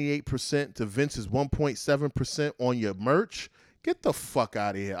 98% to Vince's 1.7% on your merch, get the fuck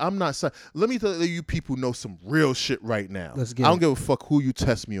out of here. I'm not. Let me tell you people know some real shit right now. Let's get I don't give a fuck who you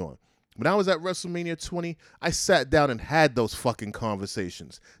test me on. When I was at WrestleMania 20, I sat down and had those fucking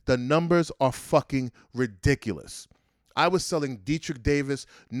conversations. The numbers are fucking ridiculous. I was selling Dietrich Davis,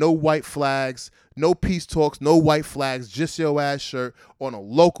 no white flags, no peace talks, no white flags, just your ass shirt on a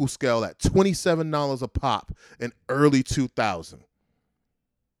local scale at $27 a pop in early 2000.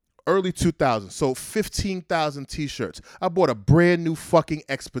 So 15,000 t-shirts. I bought a brand new fucking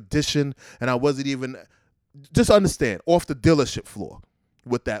Expedition, and I wasn't even, just understand, off the dealership floor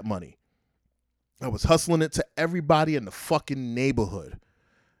with that money. I was hustling it to everybody in the fucking neighborhood.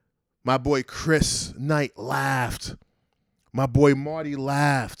 My boy Chris Knight laughed. My boy Marty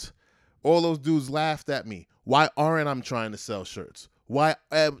laughed. All those dudes laughed at me. Why aren't I trying to sell shirts? Why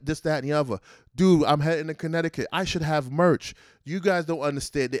this, that, and the other? Dude, I'm heading to Connecticut. I should have merch. You guys don't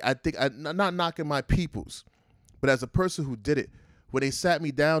understand. I'm not knocking my peoples. But as a person who did it, when they sat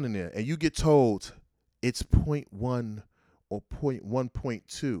me down in there and you get told it's 0.1 or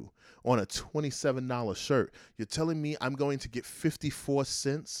 1.2 on a $27 shirt, you're telling me I'm going to get 54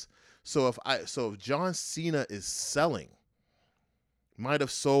 cents? So if John Cena is might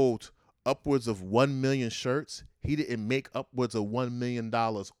have sold upwards of 1 million shirts, he didn't make upwards of $1 million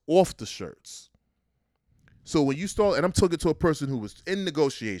off the shirts. So when you start, and I'm talking to a person who was in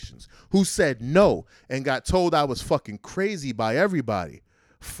negotiations, who said no and got told I was fucking crazy by everybody.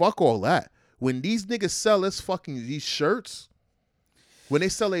 Fuck all that. When these niggas sell these shirts, when they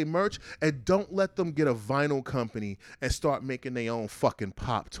sell a merch, and don't let them get a vinyl company and start making their own fucking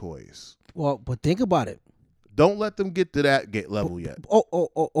pop toys. Well, but think about it. Don't let them get to that level yet.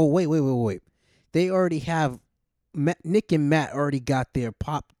 Oh, wait. They already have, Nick and Matt already got their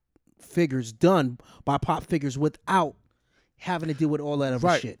pop figures done by Pop Figures without having to deal with all that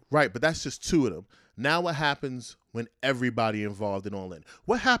other shit. Right, but that's just 2 of them. Now what happens when everybody involved in All In?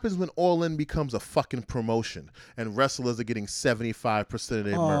 What happens when All In becomes a fucking promotion and wrestlers are getting 75% of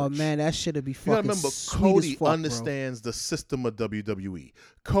their merch? Oh, man, that shit'd be fucking remember, sweet Cody as fuck, understands the system of WWE.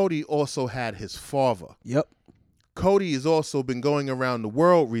 Cody also had his father. Yep. Cody has also been going around the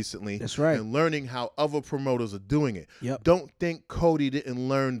world recently. That's right. And learning how other promoters are doing it. Yep. Don't think Cody didn't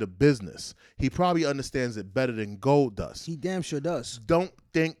learn the business. He probably understands it better than Gold does. He damn sure does. Don't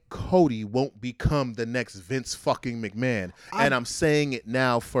think Cody won't become the next Vince fucking McMahon. And I'm saying it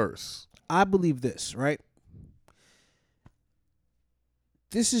now first. I believe this, right?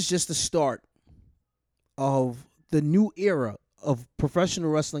 This is just the start of the new era of professional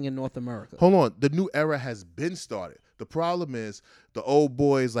wrestling in North America. Hold on. The new era has been started. The problem is the old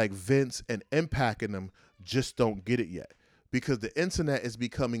boys like Vince and Impact and them just don't get it yet. because the internet is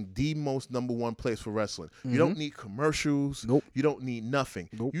becoming the most number one place for wrestling. You don't need commercials. Nope. You don't need nothing.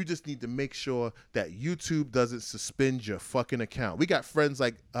 Nope. You just need to make sure that YouTube doesn't suspend your fucking account. We got friends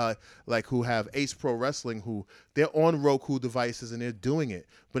like who have Ace Pro Wrestling who they're on Roku devices and they're doing it.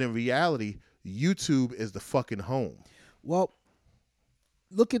 But in reality, YouTube is the fucking home. Well,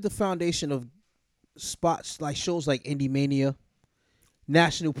 look at the foundation of spots like shows like Indie Mania,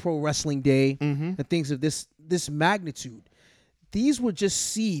 National Pro Wrestling Day, and things of this magnitude. These were just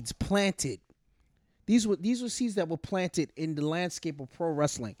seeds planted. These were seeds that were planted in the landscape of pro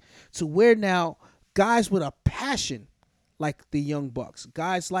wrestling to where now guys with a passion like the Young Bucks,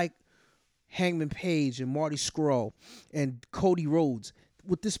 guys like Hangman Page and Marty Scurll and Cody Rodes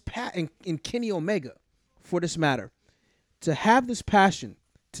with this and Kenny Omega, for this matter, to have this passion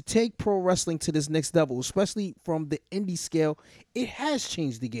to take pro wrestling to this next level, especially from the indie scale, it has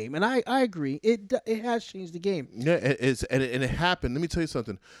changed the game, and I agree. It has changed the game. Yeah, it happened. Let me tell you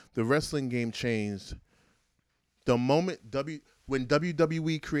something. The wrestling game changed the moment when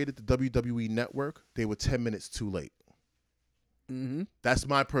WWE created the WWE Network. They were 10 minutes too late. That's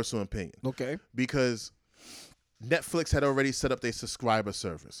my personal opinion. Okay, because Netflix had already set up their subscriber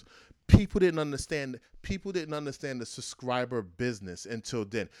service. People didn't understand the subscriber business until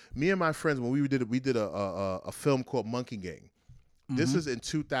then. Me and my friends, when we did a film called Monkey Gang. This is in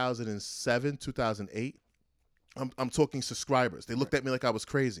 2007, 2008. I'm talking subscribers. They looked at me like I was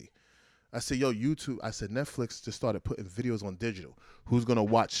crazy. I said, yo, YouTube. I said, Netflix just started putting videos on digital. Who's going to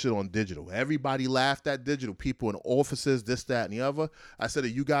watch shit on digital? Everybody laughed at digital. People in offices, this, that, and the other. I said, are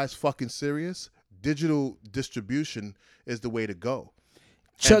you guys fucking serious? Digital distribution is the way to go.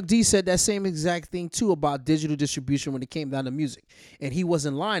 Chuck D said that same exact thing too about digital distribution when it came down to music, and he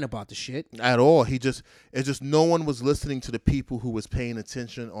wasn't lying about the shit at all. It's just no one was listening to the people who was paying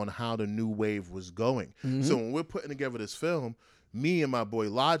attention on how the new wave was going. So when we're putting together this film, me and my boy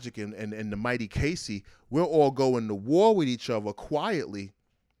Logic and the mighty Casey, we're all going to war with each other quietly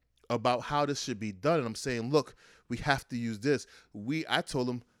about how this should be done. And I'm saying, look, we have to use this. I told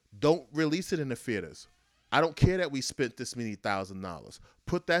them, don't release it in the theaters. I don't care that we spent this many $1,000.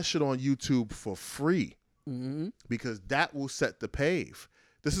 Put that shit on YouTube for free because that will set the pave.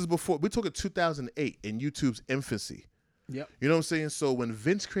 This is before, we're talking 2008 in YouTube's infancy. Yep. You know what I'm saying? So when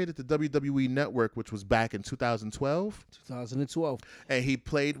Vince created the WWE Network, which was back in 2012, and he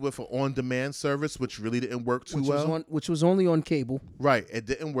played with an on-demand service, which really didn't work too well. Which was only on cable. Right. It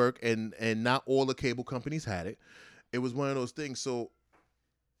didn't work, and not all the cable companies had it. It was one of those things. So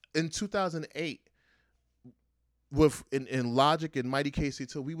in 2008, in Logic and Mighty Casey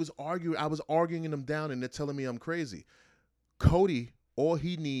too, I was arguing them down, and they're telling me I'm crazy. Cody, all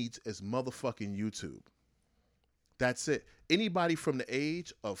he needs is motherfucking YouTube. That's it. Anybody from the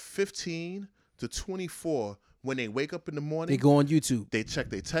age of 15 to 24, when they wake up in the morning, they go on YouTube. They check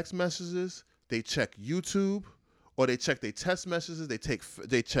their text messages, they check YouTube, or they check their text messages, they check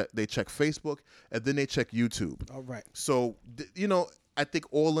Facebook, and then they check YouTube. All right. So, I think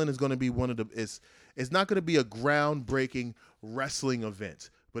All In is going to be one of the it's not going to be a groundbreaking wrestling event,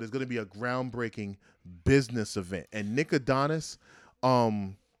 but it's going to be a groundbreaking business event. And Nick Adonis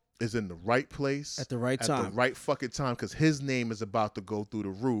is in the right place at the right time. At the right fucking time, because his name is about to go through the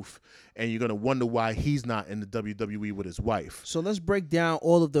roof, and you're going to wonder why he's not in the WWE with his wife. So let's break down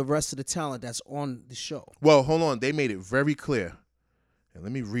all of the rest of the talent that's on the show. Well, hold on. They made it very clear. And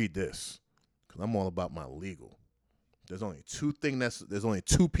let me read this, because I'm all about my legal. There's only there's only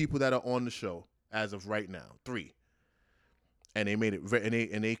two people that are on the show as of right now. 3. And they made it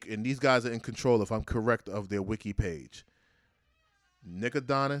and these guys are in control, if I'm correct, of their wiki page. Nick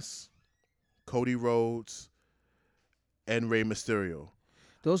Adonis, Cody Rodes, and Rey Mysterio.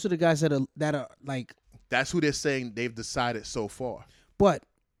 Those are the guys that are like. That's who they're saying they've decided so far. But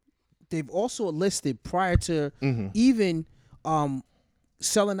they've also listed prior to even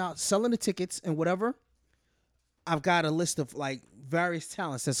selling the tickets and whatever. I've got a list of like various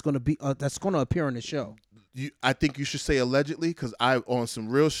talents that's going to appear on the show. I think you should say allegedly, because I on some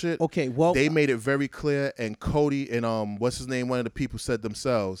real shit. Okay, well, they made it very clear, and Cody and what's his name, one of the people said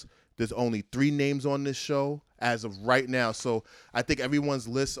themselves, there's only 3 names on this show as of right now. So I think everyone's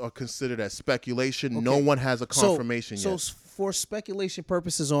lists are considered as speculation. Okay. No one has a confirmation yet. So for speculation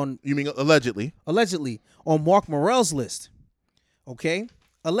purposes, on you mean allegedly on Mark Morell's list, okay,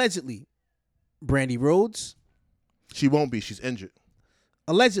 allegedly, Brandy Rhodes. She won't be. She's injured.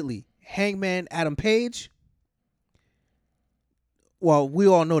 Allegedly, Hangman Adam Page. Well, we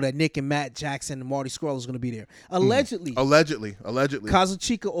all know that Nick and Matt Jackson and Marty Scurll is going to be there. Allegedly. Allegedly.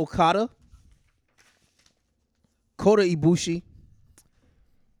 Kazuchika Okada. Kota Ibushi.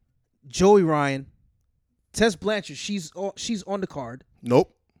 Joey Ryan. Tess Blanchard, she's on the card.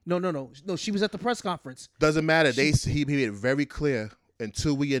 Nope. No. She was at the press conference. Doesn't matter. He made it very clear.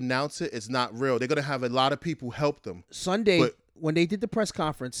 Until we announce it, it's not real. They're gonna have a lot of people help them. Sunday, when they did the press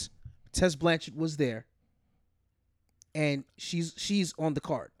conference, Tess Blanchard was there, and she's on the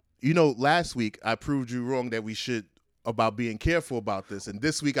card. You know, last week I proved you wrong that we should about being careful about this, and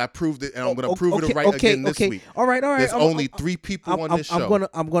this week I proved it, and I'm gonna prove it right again this week. All right. There's only 3 people on this show.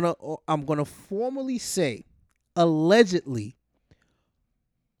 I'm gonna formally say, allegedly,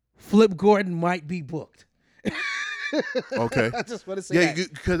 Flip Gordon might be booked. Okay. I just want to say that.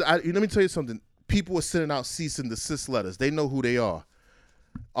 Because let me tell you something. People are sending out cease and desist letters. They know who they are.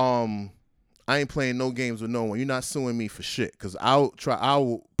 I ain't playing no games with no one. You're not suing me for shit. Because I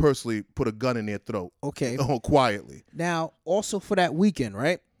will personally put a gun in their throat. Okay. Quietly. Now, also for that weekend,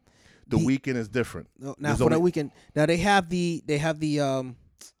 right? The weekend is different. Now for that weekend, now they have the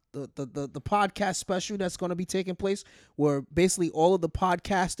podcast special that's going to be taking place, where basically all of the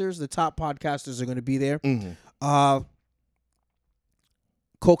podcasters, the top podcasters, are going to be there. Mm-hmm.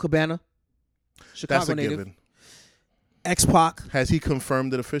 Cole Cabana, Chicago That's a native. given. X-Pac. Has he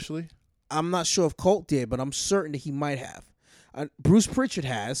confirmed it officially? I'm not sure if Colt did, but I'm certain that he might have. Bruce Pritchard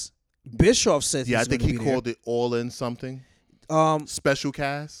has. Bischoff said I he's think gonna he be called it All In something. Special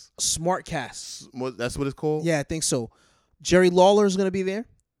cast? Smart Cast. That's what it's called? Yeah, I think so. Jerry Lawler is going to be there.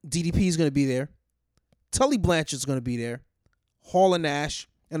 DDP is going to be there. Tully Blanchard's going to be there. Hall and Nash.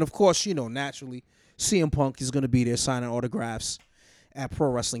 And, of course, naturally, CM Punk is going to be there signing autographs at Pro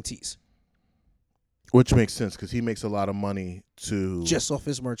Wrestling Tees. Which makes sense because he makes a lot of money just off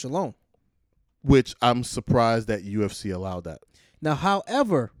his merch alone. Which I'm surprised that UFC allowed that. Now,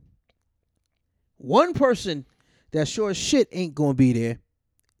 however, one person that sure as shit ain't going to be there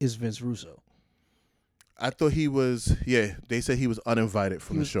is Vince Russo. I thought he was, they said he was uninvited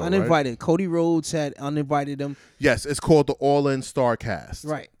from the show, uninvited. Right? Cody Rodes had uninvited him. Yes, it's called the All In Star Cast.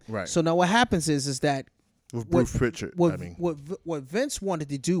 Right. Right. So now what happens is that with Bruce Pritchard, what Vince wanted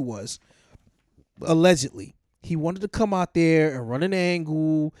to do was, allegedly, he wanted to come out there and run an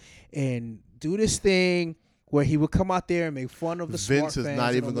angle and do this thing where he would come out there and make fun of the Vince smart is fans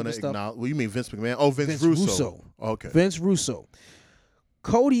not even going to acknowledge. What do you mean, Vince McMahon? Oh, Vince Russo. Okay. Vince Russo.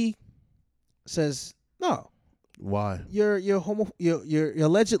 Cody says, no. Why? You're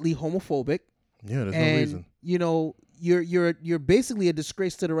allegedly homophobic. Yeah, there's no reason. You're basically a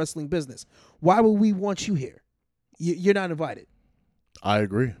disgrace to the wrestling business. Why would we want you here? You're not invited. I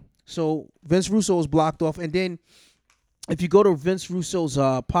agree. So Vince Russo was blocked off, and then if you go to Vince Russo's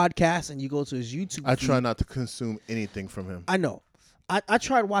podcast and you go to his YouTube, I try not to consume anything from him. I know. I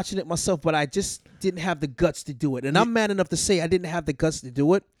tried watching it myself, but I just didn't have the guts to do it, and I'm mad enough to say I didn't have the guts to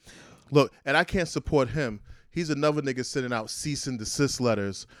do it. Look, and I can't support him. He's another nigga sending out cease and desist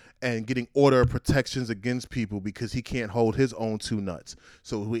letters and getting order of protections against people because he can't hold his own 2 nuts.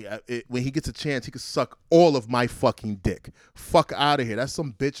 So when he gets a chance, he can suck all of my fucking dick. Fuck out of here. That's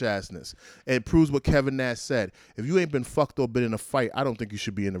some bitch assness. And it proves what Kevin Nash said. If you ain't been fucked or been in a fight, I don't think you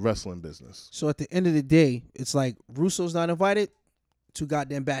should be in the wrestling business. So at the end of the day, it's like Russo's not invited. Too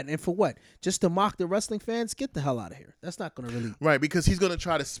goddamn bad. And for what? Just to mock the wrestling fans? Get the hell out of here. That's not going to really... Right, because he's going to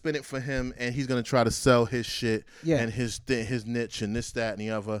try to spin it for him, and he's going to try to sell his shit and his niche and this, that, and the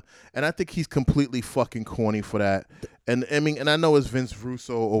other. And I think he's completely fucking corny for that. And I mean, and I know it's Vince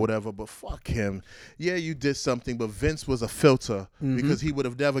Russo or whatever, but fuck him. Yeah, you did something, but Vince was a filter because he would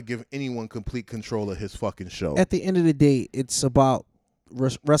have never given anyone complete control of his fucking show. At the end of the day, it's about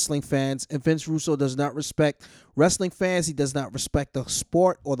wrestling fans, and Vince Russo does not respect wrestling fans. He does not respect the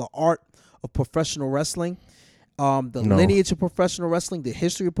sport or the art of professional wrestling, lineage of professional wrestling, the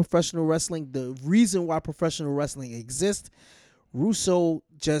history of professional wrestling, the reason why professional wrestling exists. Russo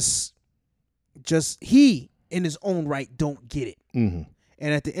just he in his own right don't get it. And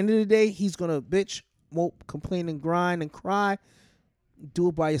at the end of the day, he's gonna bitch, mope, complain, and grind and cry. Do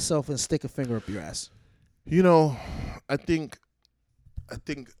it by yourself and stick a finger up your ass. I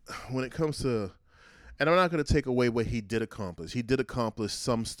think when it comes to, and I'm not going to take away what he did accomplish. He did accomplish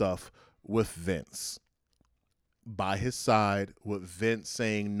some stuff with Vince. By his side, with Vince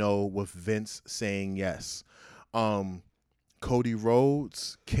saying no, with Vince saying yes. Cody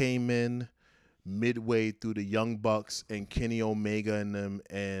Rodes came in midway through the Young Bucks and Kenny Omega and them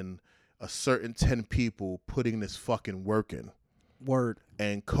and a certain 10 people putting this fucking work in. Word.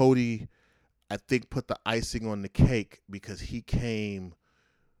 And Cody, I think, put the icing on the cake because he came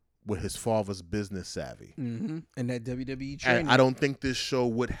with his father's business savvy. And that WWE training. And I don't think this show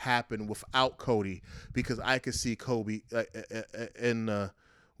would happen without Cody because I could see Cody in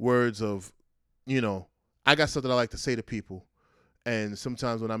words of, I got something I like to say to people. And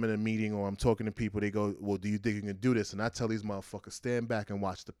sometimes when I'm in a meeting or I'm talking to people, they go, well, do you think you can do this? And I tell these motherfuckers, stand back and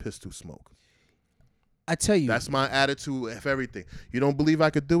watch the pistol smoke. I tell you. That's my attitude of everything. You don't believe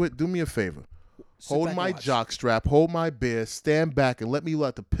I could do it? Do me a favor. Hold my jock strap, hold my beer, stand back, and let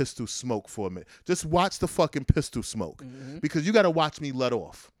the pistol smoke for a minute. Just watch the fucking pistol smoke. Because you got to watch me let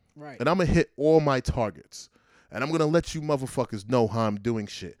off. Right. And I'm going to hit all my targets. And I'm going to let you motherfuckers know how I'm doing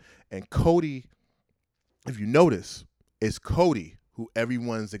shit. And Cody, if you notice, it's Cody who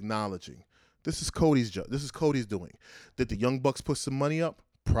everyone's acknowledging. This is Cody's job. This is Cody's doing. Did the Young Bucks put some money up?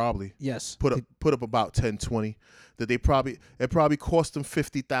 Probably. Yes. Put up about 10, 20. That it probably cost them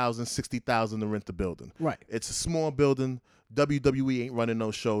 $50,000, $60,000 to rent the building. Right. It's a small building. WWE ain't running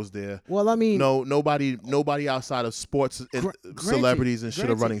no shows there. Well, I mean, nobody outside of sports celebrities and shit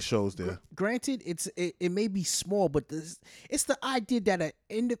are running shows there. Granted, it may be small, but it's the idea that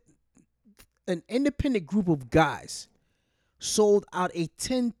an independent group of guys sold out a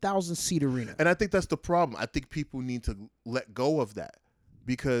 10,000 seat arena. And I think that's the problem. I think people need to let go of that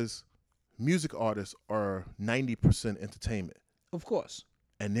because music artists are 90% entertainment. Of course.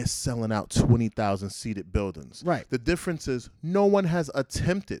 And they're selling out 20,000 seated buildings. Right. The difference is no one has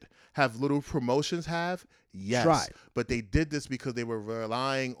attempted. Have little promotions have? Yes. Right. But they did this because they were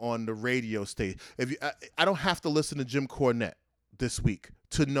relying on the radio station. I don't have to listen to Jim Cornette this week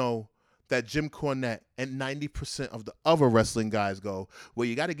to know that Jim Cornette and 90% of the other wrestling guys go, well,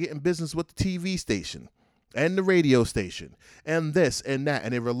 you got to get in business with the TV station and the radio station and this and that.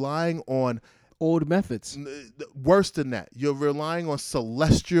 And they're relying on old methods. Worse than that, you're relying on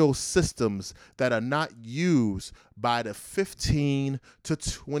celestial systems that are not used by the 15 to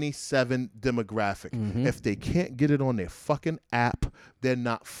 27 demographic. If they can't get it on their fucking app, they're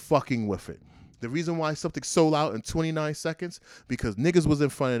not fucking with it. The reason why something sold out in 29 seconds, because niggas was in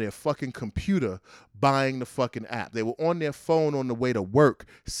front of their fucking computer buying the fucking app. They were on their phone on the way to work,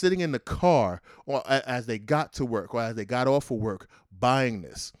 sitting in the car, or as they got to work, or as they got off of work, buying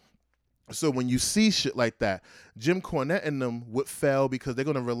this. So when you see shit like that, Jim Cornette and them would fail because they're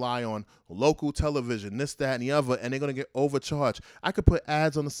going to rely on local television, this, that, and the other, and they're going to get overcharged. I could put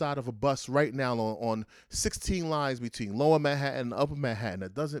ads on the side of a bus right now on 16 lines between Lower Manhattan and Upper Manhattan.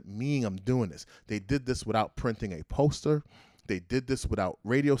 That doesn't mean I'm doing this. They did this without printing a poster. They did this without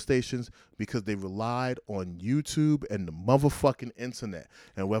radio stations because they relied on YouTube and the motherfucking internet.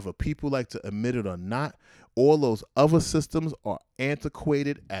 And whether people like to admit it or not, all those other systems are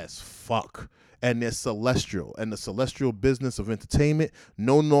antiquated as fuck. And they're celestial. And the celestial business of entertainment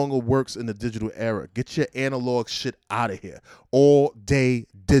no longer works in the digital era. Get your analog shit out of here. All day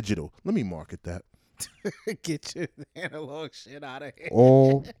digital. Let me market that. Get your analog shit out of here.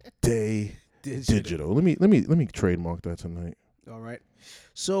 All day digital. Let me trademark that tonight. All right.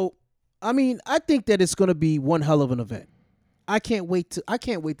 So, I mean, I think that it's going to be one hell of an event. I can't wait to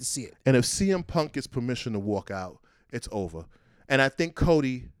see it. And if CM Punk gets permission to walk out, it's over. And I think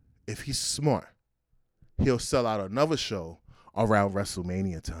Cody, if he's smart, he'll sell out another show around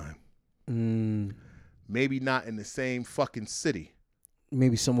WrestleMania time. Maybe not in the same fucking city.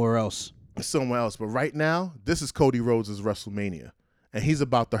 Maybe somewhere else. But right now, this is Cody Rhodes' WrestleMania. And he's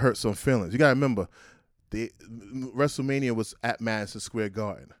about to hurt some feelings. You got to remember, the WrestleMania was at Madison Square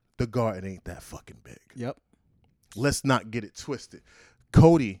Garden. The Garden ain't that fucking big. Yep. Let's not get it twisted.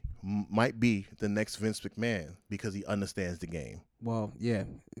 Cody might be the next Vince McMahon because he understands the game. Well, yeah,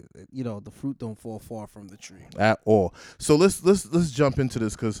 the fruit don't fall far from the tree at all. So let's jump into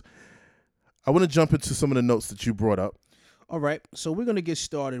this because I want to jump into some of the notes that you brought up. All right, so we're gonna get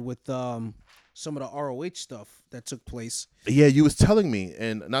started with some of the ROH stuff that took place. Yeah, you was telling me,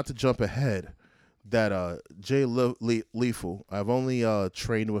 and not to jump ahead, that Jay Lethal, I've only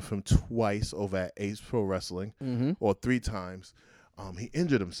trained with him twice over at Ace Pro Wrestling, or 3 times. He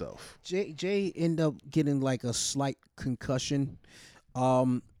injured himself. Jay ended up getting like a slight concussion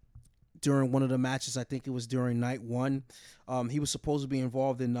during one of the matches. I think it was during night 1. He was supposed to be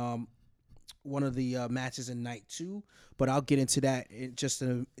involved in one of the matches in night 2, but I'll get into that just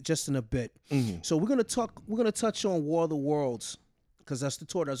in a bit. So we're gonna touch on War of the Worlds, because that's the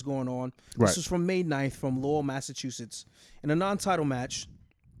tour that's going on. Right. This is from May 9th from Lowell, Massachusetts. In a non-title match,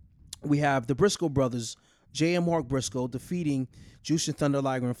 we have the Briscoe brothers, Jay and Mark Briscoe, defeating Jushin Thunder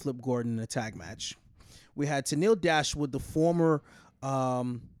Liger and Flip Gordon in a tag match. We had Tenille Dashwood, the former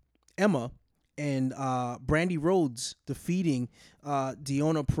Emma, and Brandy Rhodes defeating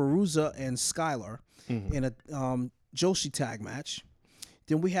Deonna Purrazzo and Skylar in a Joshi tag match.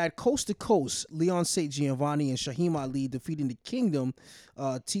 Then we had Coast to Coast, Leon St. Giovanni and Shaheem Ali defeating the Kingdom,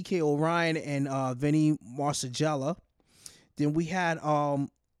 TK O'Ryan and Vinny Marseglia. Then we had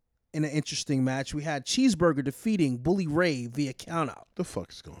in an interesting match, we had Cheeseburger defeating Bully Ray via countout. The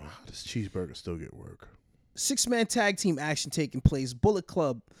fuck's going on? How does Cheeseburger still get work? 6-man tag team action taking place. Bullet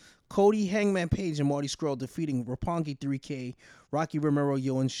Club, Cody, Hangman Page, and Marty Scurll defeating Roppongi 3K, Rocky Romero,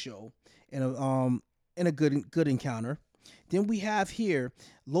 Yo and Show in a good encounter. Then we have here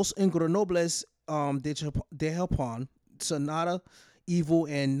Los Ingobernables de Japón, Sonata, Evil,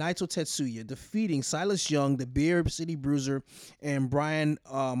 and Naito Tetsuya defeating Silas Young, the Beer City Bruiser, and Brian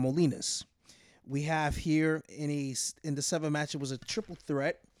Molinas. We have here in the 7 match, it was a triple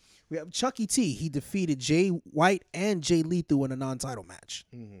threat. We have Chucky T. He defeated Jay White and Jay Lethal in a non-title match.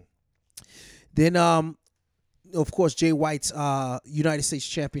 Mm-hmm. Then, of course, Jay White's United States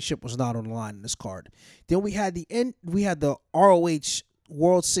Championship was not on the line in this card. Then we had the ROH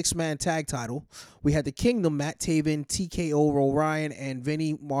World 6-man tag title. We had the Kingdom, Matt Taven, TKO, Ryan, and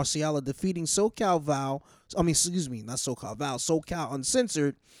Vinny Marciala defeating SoCal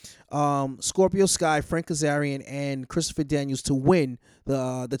Uncensored, Scorpio Sky, Frank Kazarian, and Christopher Daniels to win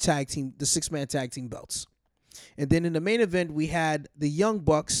the tag team, the 6-man tag team belts. And then in the main event, we had the Young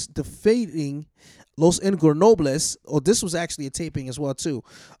Bucks defeating Los Ingobernables. Oh, this was actually a taping as well too.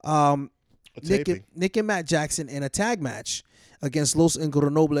 Nick and Matt Jackson in a tag match against Los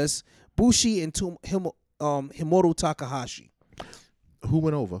Ingobernables, Bushi and Himuro Takahashi. Who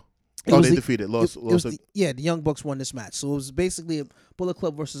went over? They defeated the Young Bucks won this match. So it was basically a Bullet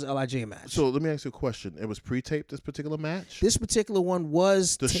Club versus LIJ match. So let me ask you a question. It was pre-taped, this particular match? This particular one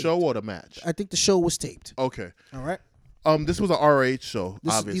was the taped. Show or the match? I think the show was taped. Okay. All right. This was an RH show,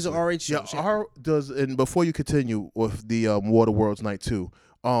 obviously. These are RH shows. Yeah. And before you continue with the Water Worlds Night 2,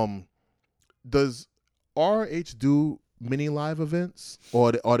 does RH do mini live events,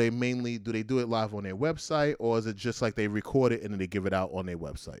 or are they mainly, do they do it live on their website, or is it just like they record it and then they give it out on their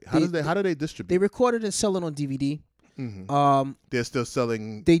website? How do they distribute? They record it and sell it on DVD. Mm-hmm. They're still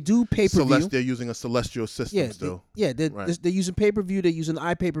selling. They do pay-per-view. They're using a celestial system still. They're using pay-per-view. They're using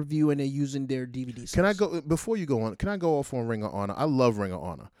iPay-per-view, and they're using their DVD sales. Can I go before you go on? Can I go off on Ring of Honor? I love Ring of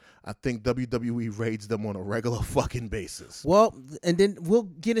Honor. I think WWE raids them on a regular fucking basis. Well, and then we'll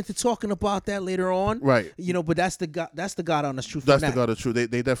get into talking about that later on. Right. But that's the God honest truth. That's the God of truth.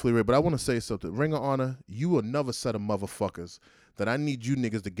 They definitely raid. But I want to say something. Ring of Honor, you another set of motherfuckers that I need you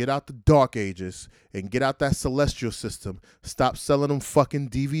niggas to get out the Dark Ages and get out that celestial system. Stop selling them fucking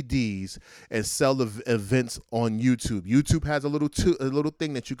DVDs and sell the events on YouTube. YouTube has a little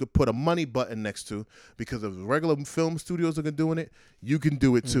thing that you could put a money button next to, because if regular film studios are doing it, you can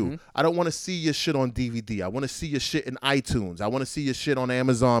do it too. Mm-hmm. I don't want to see your shit on DVD. I want to see your shit in iTunes. I want to see your shit on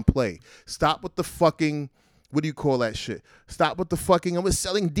Amazon Play. Stop with the fucking... What do you call that shit? Stop with the fucking, I'm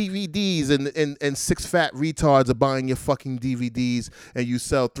selling DVDs and 6 fat retards are buying your fucking DVDs and you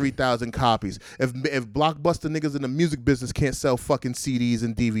sell 3,000 copies. If Blockbuster niggas in the music business can't sell fucking CDs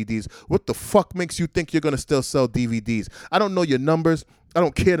and DVDs, what the fuck makes you think you're going to still sell DVDs? I don't know your numbers. I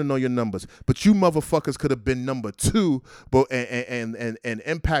don't care to know your numbers, but you motherfuckers could have been number 2. But and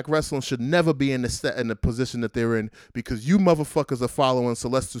Impact Wrestling should never be in the position that they're in, because you motherfuckers are following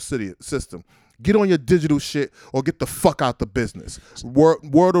Celestial City system. Get on your digital shit or get the fuck out the business. War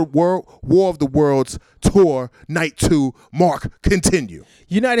of the Worlds Tour Night 2. Mark, continue.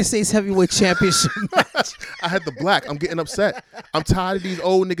 United States Heavyweight Championship match. I had the black. I'm getting upset. I'm tired of these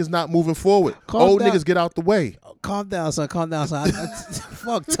old niggas not moving forward. Niggas get out the way. Calm down, son.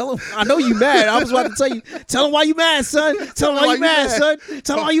 Fuck, tell him. I know you mad. I was about to tell you. Tell him why you mad, son. Tell him why you mad, son.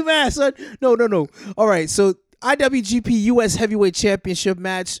 Tell him why you mad, son. No. All right, so IWGP US Heavyweight Championship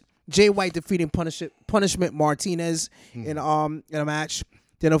match. Jay White defeating Punishment Martinez in a match.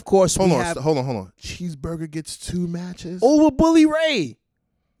 Then of course hold on. Cheeseburger gets 2 matches over Bully Ray.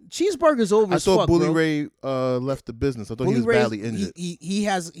 Cheeseburger's over. I thought Bully Ray left the business. I thought he was badly injured.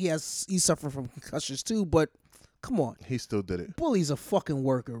 He's suffering from concussions too. But come on, he still did it. Bully's a fucking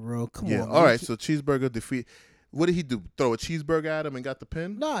worker, bro. Come on. All right. So Cheeseburger defeat. What did he do? Throw a cheeseburger at him and got the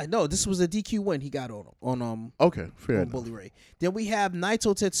pin? No. This was a DQ win he got on okay, fair enough. Bully Ray. Then we have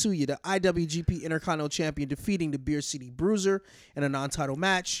Naito Tetsuya, the IWGP Intercontinental Champion, defeating the Beer City Bruiser in a non-title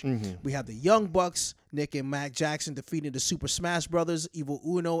match. Mm-hmm. We have the Young Bucks, Nick and Matt Jackson, defeating the Super Smash Brothers, Evil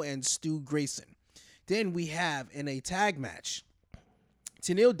Uno and Stu Grayson. Then we have in a tag match,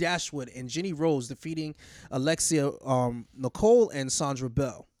 Tenille Dashwood and Jenny Rose defeating Alexia Nicole and Sandra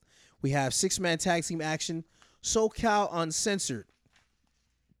Bell. We have 6-man tag team action. SoCal Uncensored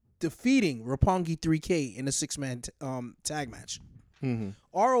defeating Roppongi 3K in a 6-man tag match. Mm-hmm.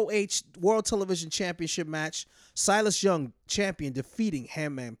 ROH World Television Championship match. Silas Young, champion, defeating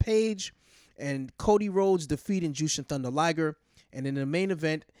Hangman Page, and Cody Rodes defeating Jushin Thunder Liger. And in the main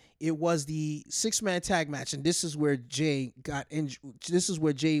event, it was the 6-man tag match, and this is where Jay got injured. This is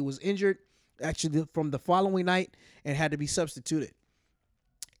where Jay was injured, actually from the following night, and had to be substituted.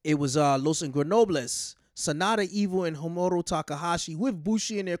 It was Los Ingobernables, Sanada, Evil, and Hiromu Takahashi with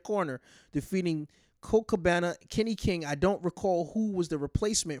Bushi in their corner, defeating Colt Cabana, Kenny King. I don't recall who was the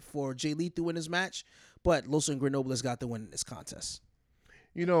replacement for Jay Lethal in this match, but Los Ingobernables got the win in this contest.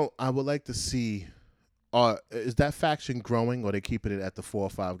 You know, I would like to see, is that faction growing, or are they keeping it at the 4 or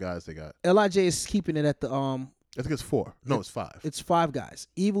 5 guys they got? LIJ is keeping it at the I think it's 4. No, it's 5. It's 5 guys: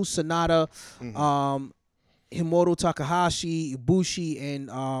 Evil, Sanada, Hiromu Takahashi, Bushi, and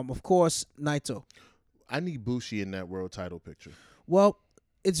of course Naito. I need Bushi in that world title picture. Well,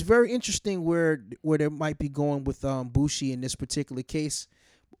 it's very interesting where they might be going with Bushi in this particular case.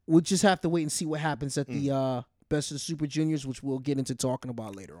 We'll just have to wait and see what happens at the Best of the Super Juniors, which we'll get into talking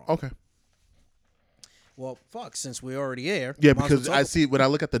about later on. Okay. Well, since we're already there. Yeah, because I see when I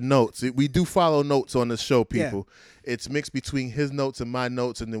look at the notes, we do follow notes on the show, people. Yeah. It's mixed between his notes and my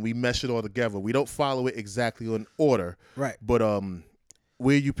notes, and then we mesh it all together. We don't follow it exactly in order. Right. But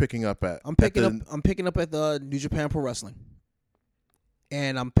where are you picking up at? I'm picking up at the New Japan Pro Wrestling.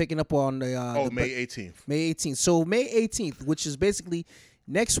 And I'm picking up on the May 18th. May 18th. So May 18th, which is basically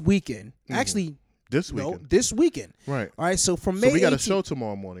next weekend. Actually, this weekend. No, this weekend. Right. All right. So from May 18th. So we got a show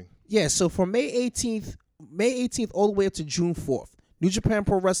tomorrow morning. Yeah. So from May 18th all the way up to June 4th, New Japan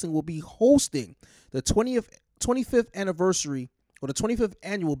Pro Wrestling will be hosting the 25th anniversary or the 25th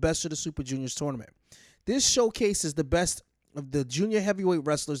annual Best of the Super Juniors tournament. This showcases the best of the junior heavyweight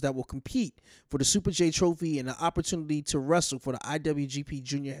wrestlers that will compete for the Super J Trophy and the opportunity to wrestle for the IWGP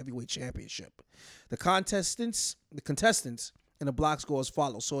Junior Heavyweight Championship. The contestants in the blocks go as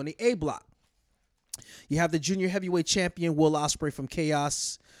follows. So in the A block, you have the junior heavyweight champion Will Ospreay from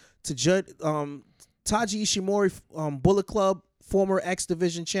Chaos, to Taji Ishimori, Bullet Club, former X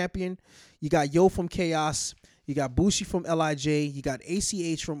Division champion. You got Yo from Chaos. You got Bushi from LIJ. You got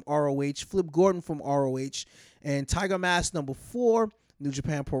ACH from ROH. Flip Gordon from ROH. And Tiger Mask number 4, New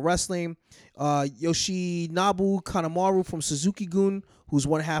Japan Pro Wrestling. Yoshinabu Kanemaru from Suzuki-gun, who's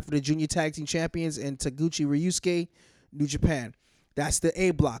one half of the Junior Tag Team Champions. And Taguchi Ryusuke, New Japan. That's the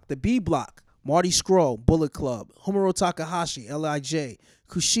A block. The B block, Marty Scurll, Bullet Club. Hiromu Takahashi, LIJ.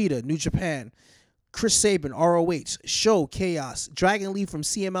 Kushida, New Japan. Chris Sabin, ROH. Sho, Chaos. Dragon Lee from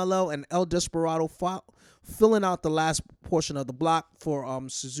CMLL and El Desperado filling out the last portion of the block for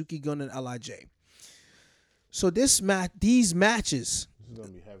Suzuki-gun and LIJ. So these matches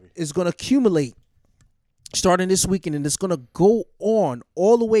is going to accumulate starting this weekend, and it's going to go on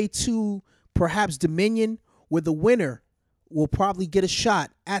all the way to perhaps Dominion, where the winner will probably get a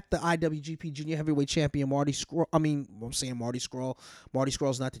shot at the IWGP Junior Heavyweight Champion Marty Scurll. I'm saying Marty Scurll. Marty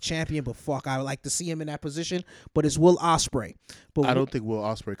Scurll's not the champion, but fuck, I would like to see him in that position. But it's Will Ospreay. But I don't think Will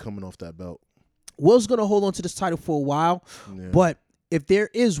Ospreay coming off that belt. Will's going to hold on to this title for a while. Yeah. But if there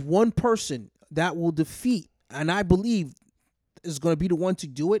is one person that will defeat, and I believe is going to be the one to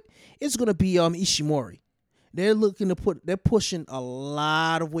do it, it's going to be Ishimori. They're pushing a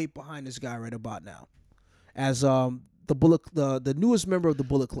lot of weight behind this guy right about now, as the newest member of the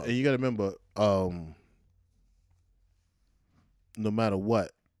Bullet Club. And you got to remember, no matter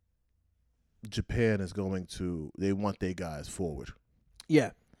what, Japan is they want their guys forward.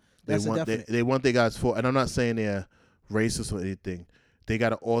 Yeah, they want their guys forward, and I'm not saying they're racist or anything. They got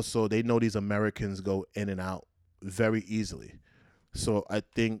to also, they know these Americans go in and out very easily. So I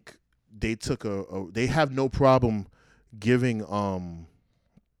think they took they have no problem giving, I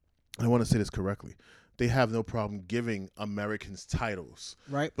want to say this correctly. They have no problem giving Americans titles.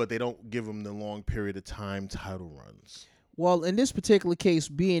 Right. But they don't give them the long period of time title runs. Well, in this particular case,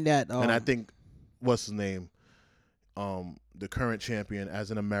 being that. And I think, what's his name? The current champion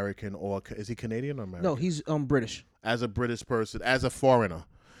as an American, or is he Canadian or American? No, he's British. As a British person, as a foreigner,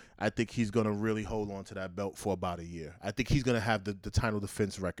 I think he's going to really hold on to that belt for about a year. I think he's going to have the title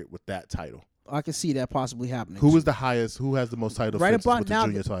defense record with that title. I can see that possibly happening. Who is the highest? Who has the most title defenses with the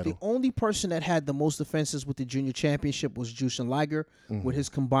junior title? The only person that had the most defenses with the junior championship was Jushin Liger, with his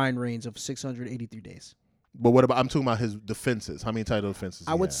combined reigns of 683 days. But what about, I'm talking about his defenses. How many title defenses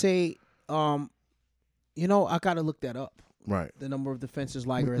I would say, I got to look that up. Right. The number of defenses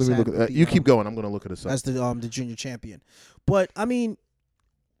Liger has had. You keep going. I'm going to look at this up. As the junior champion. But,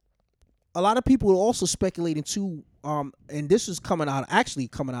 a lot of people are also speculating too, and this is coming out of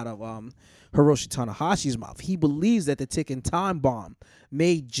Hiroshi Tanahashi's mouth. He believes that the ticking time bomb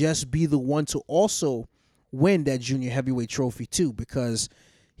may just be the one to also win that junior heavyweight trophy too, because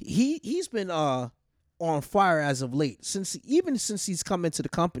he's been on fire as of late. Since he's come into the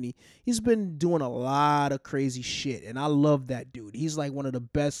company, he's been doing a lot of crazy shit, and I love that dude. He's like one of the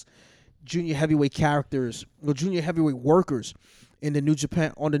best junior heavyweight characters or junior heavyweight workers in the New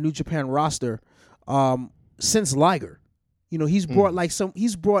Japan roster since Liger. You know, he's brought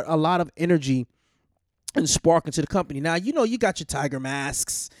he's brought a lot of energy and spark into the company. Now, you know, you got your Tiger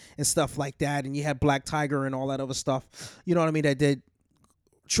masks and stuff like that, and you had Black Tiger and all that other stuff. You know what I mean? That did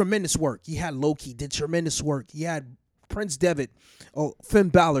tremendous work. You had Loki did tremendous work. You had Prince Devitt, Finn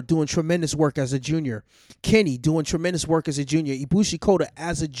Balor doing tremendous work as a junior. Kenny doing tremendous work as a junior. Ibushi Kota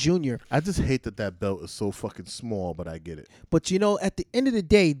as a junior. I just hate that belt is so fucking small, but I get it. But, you know, at the end of the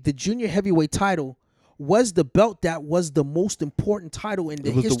day, the junior heavyweight title was the belt that was the most important title in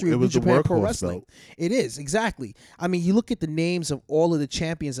the history of New Japan Pro Wrestling. Belt. It is, exactly. I mean, you look at the names of all of the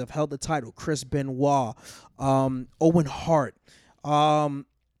champions that have held the title. Chris Benoit, Owen Hart, Koshinaka,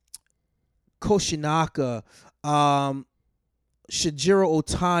 Shijiro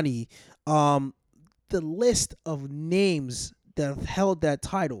Otani, the list of names that have held that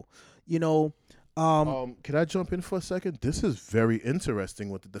title, you know. Can I jump in for a second? This is very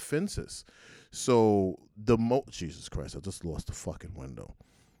interesting with the defenses. So Jesus Christ, I just lost the fucking window.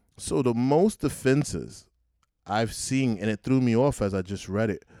 So the most defenses I've seen, and it threw me off as I just read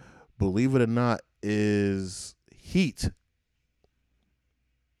it, believe it or not, is Heat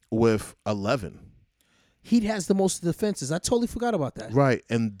with 11. Heat has the most defenses. I totally forgot about that. Right.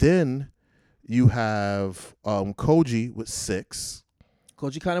 And then you have Koji with 6.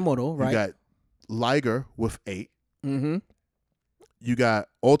 Koji Kanemoto, right? You got Liger with 8. Mm-hmm. You got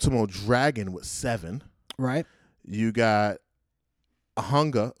Ultimo Dragon with 7. Right. You got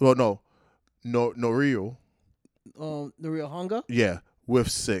Hanga. Well, Norio. Norio Hanga? Yeah, with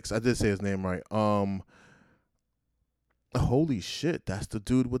 6. I did say his name right. Holy shit, that's the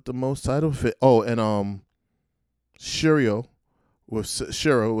dude with the most title fit. Oh, and Shiro with 6.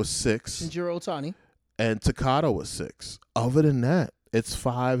 Shinjiro Otani. And Takada was 6. Other than that, it's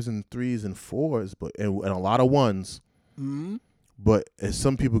 5s and 3s and 4s, but and a lot of 1s. Mm-hmm. But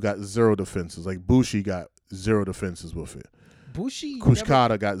some people got 0 defenses. Like Bushi got 0 defenses with it.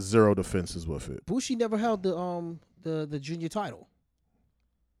 Kushikata got 0 defenses with it. Bushi never held the junior title.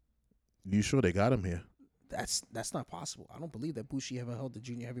 You sure they got him here? That's not possible. I don't believe that Bushi ever held the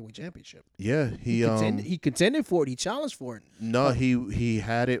junior heavyweight championship. Yeah, he contended for it. He challenged for it. No, he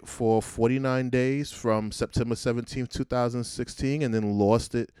had it for 49 days from September 17th, 2016, and then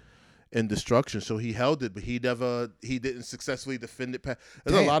lost it in Destruction. So he held it, but he didn't successfully defend it. There's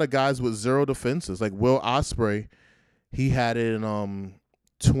a lot of guys with 0 defenses, like Will Ospreay. He had it in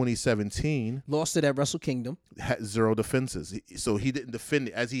 2017. Lost it at Wrestle Kingdom. Had 0 defenses. So he didn't defend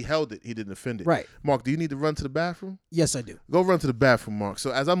it. As he held it, he didn't defend it. Right. Mark, do you need to run to the bathroom? Yes, I do. Go run to the bathroom, Mark.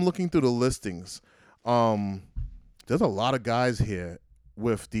 So as I'm looking through the listings, there's a lot of guys here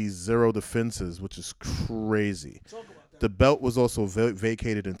with these 0 defenses, which is crazy. Talk about that. The belt was also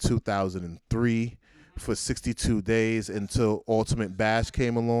vacated in 2003 for 62 days until Ultimate Bash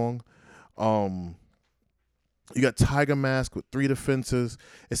came along. You got Tiger Mask with 3 defenses.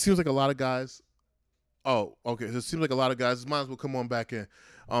 It seems like a lot of guys. Oh, okay. So it seems like a lot of guys. Might as well come on back in.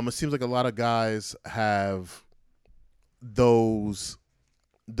 It seems like a lot of guys have those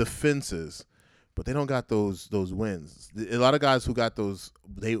defenses, but they don't got those wins. A lot of guys who got those,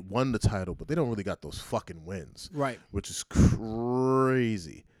 they won the title, but they don't really got those fucking wins. Right. Which is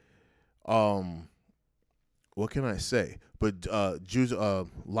crazy. What can I say? But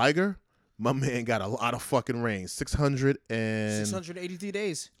Liger, my man got a lot of fucking reigns. 683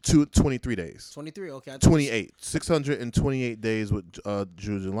 days. 23 days. 23, okay. 28. 628 days with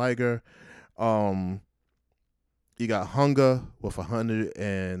Julian Liger. You got Hunga with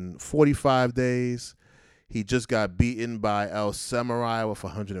 145 days. He just got beaten by El Samurai with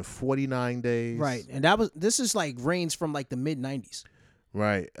 149 days. Right. And this is like reigns from like the mid 90s.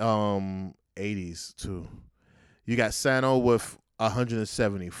 Right. 80s too. You got Sano with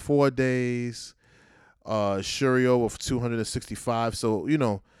 174 days. Shurio with 265. So, you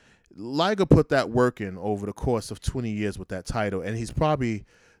know, Liger put that work in over the course of 20 years with that title, and he's probably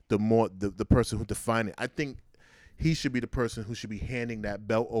the person who defined it. I think he should be the person who should be handing that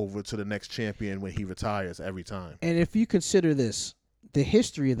belt over to the next champion when he retires every time. And if you consider this, the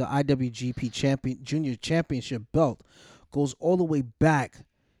history of the IWGP Junior Championship belt goes all the way back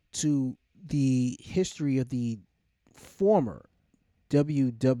to the history of the former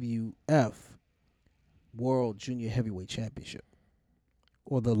WWF World Junior Heavyweight Championship,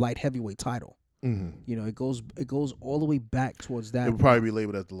 or the light heavyweight title. Mm-hmm. You know, it goes all the way back towards that. It would probably be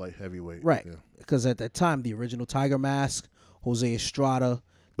labeled as the light heavyweight, right? Yeah. Because at that time, the original Tiger Mask, Jose Estrada,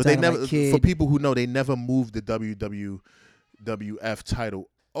 But they Dynamite never, Kid. for people who know, they never moved the WWF title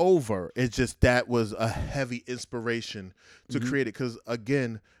over. It's just that was a heavy inspiration to create it. Because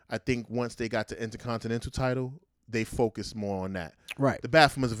again, I think once they got the Intercontinental title, they focused more on that. Right. The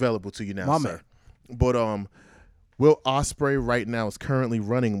bathroom is available to you now, My sir. man. But Will Ospreay right now is currently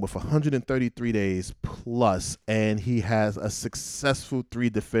running with 133 days plus, and he has a successful 3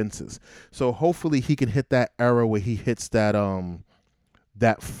 defenses. So hopefully he can hit that era where he hits that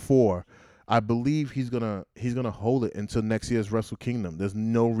 4. I believe he's gonna hold it until next year's Wrestle Kingdom. There's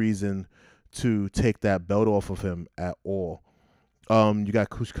no reason to take that belt off of him at all. You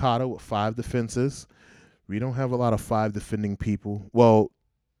got Kushikata with 5 defenses. We don't have a lot of 5 defending people. Well,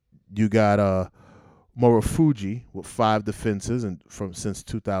 you got Morofuji with 5 defenses and since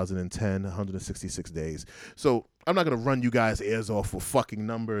 2010, 166 days. So I'm not gonna run you guys' ears off for fucking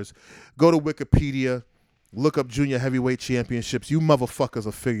numbers. Go to Wikipedia, look up Junior Heavyweight Championships. You motherfuckers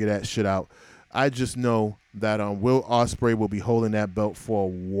will figure that shit out. I just know that Will Ospreay will be holding that belt for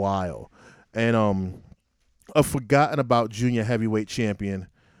a while. And a forgotten about Junior Heavyweight Champion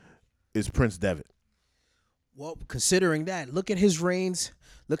is Prince Devitt. Well, considering that, look at his reigns.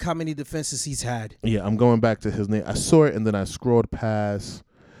 Look how many defenses he's had. Yeah, I'm going back to his name. I saw it and then I scrolled past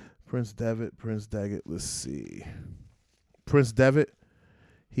Prince Devitt. Let's see. Prince Devitt,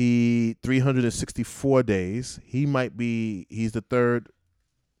 he 364 days. He's the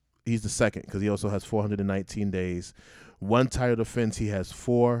second because he also has 419 days. 1 title defense, he has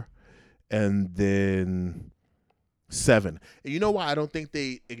 4, and then 7. And you know why I don't think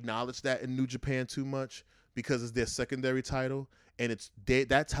they acknowledge that in New Japan too much? Because it's their secondary title. And it's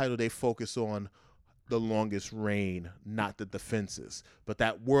that title they focus on the longest reign, not the defenses. But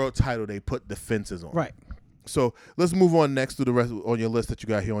that world title they put defenses on. Right. So let's move on next to the rest on your list that you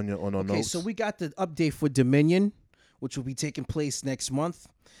got here on our notes. Okay, so we got the update for Dominion, which will be taking place next month.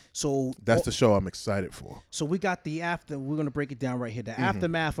 So that's the show I'm excited for. So we got the after. We're gonna break it down right here. The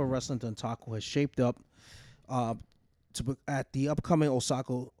aftermath of Wrestling Dontaku has shaped up at the upcoming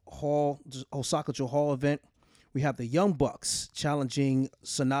Osaka Joe Hall event. We have the Young Bucks challenging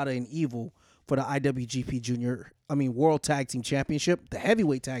Sonata and Evil for the IWGP World Tag Team Championship, the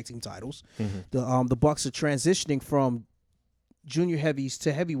heavyweight tag team titles. The Bucks are transitioning from junior heavies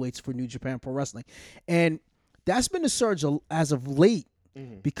to heavyweights for New Japan Pro Wrestling, and that's been a surge as of late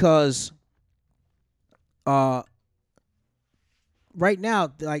because right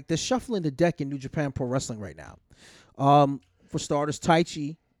now, like, they're shuffling the deck in New Japan Pro Wrestling right now. For starters,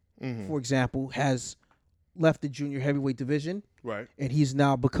 Taichi, for example, has left the junior heavyweight division, right? And he's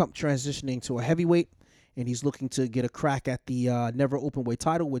now transitioning to a heavyweight, and he's looking to get a crack at the never openweight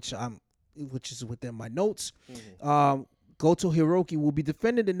title, which is within my notes. Goto Hiroki will be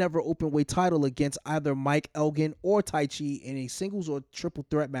defending the never openweight title against either Mike Elgin or Taichi in a singles or triple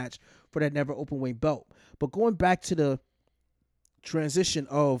threat match for that never openweight belt. But going back to the transition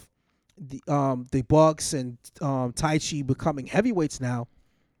of the Bucks and Taichi becoming heavyweights now,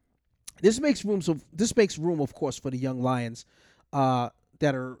 This makes room, of course, for the young lions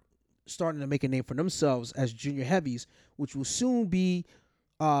that are starting to make a name for themselves as junior heavies, which will soon be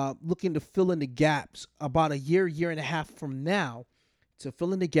looking to fill in the gaps about a year and a half from now, to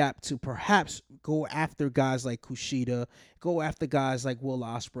fill in the gap to perhaps go after guys like Kushida, go after guys like Will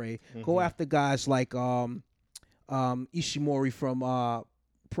Ospreay, go after guys like Ishimori from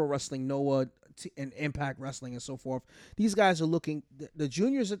Pro Wrestling Noah and Impact Wrestling and so forth. These guys are looking, the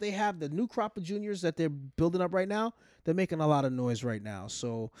juniors that they have, the new crop of juniors that they're building up right now, they're making a lot of noise right now.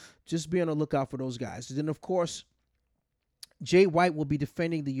 So just be on the lookout for those guys. And then, of course, Jay White will be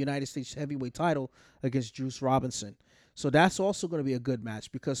defending the United States heavyweight title against Juice Robinson. So that's also going to be a good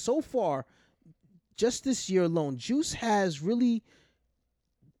match, because so far, just this year alone, Juice has really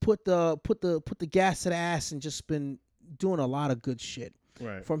put the gas to the ass and just been doing a lot of good shit.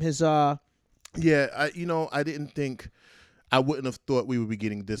 Right. From his Yeah, I didn't think, I wouldn't have thought we would be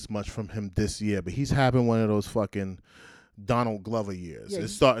getting this much from him this year, but he's having one of those fucking Donald Glover years.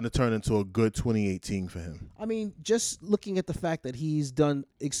 It's starting to turn into a good 2018 for him. I mean, just looking at the fact that he's done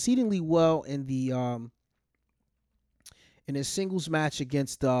exceedingly well in the in his singles match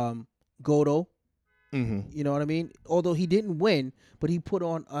against Goto. You know what I mean? Although he didn't win, but he put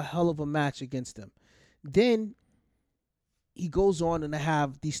on a hell of a match against him. Then he goes on and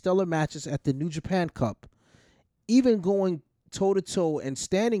have these stellar matches at the New Japan Cup, even going toe-to-toe and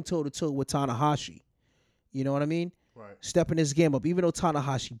standing toe-to-toe with Tanahashi. You know what I mean? Right. Stepping his game up, even though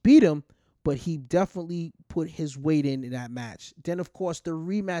Tanahashi beat him, but he definitely put his weight in that match. Then, of course, the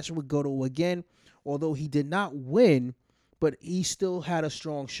rematch with Goto again, although he did not win, but he still had a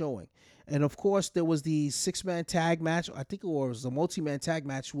strong showing. And of course, there was the 6-man tag match. I think it was a multi-man tag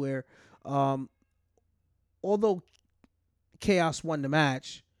match where, although Chaos won the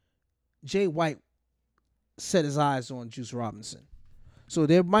match, Jay White set his eyes on Juice Robinson. So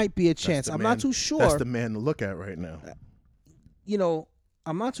there might be a chance. I'm not too sure. That's the man to look at right now.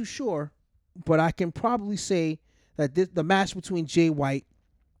 I'm not too sure, but I can probably say that the match between Jay White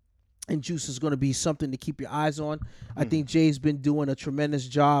and Juice is going to be something to keep your eyes on. I think Jay's been doing a tremendous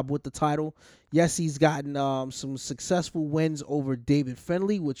job with the title. Yes, he's gotten some successful wins over David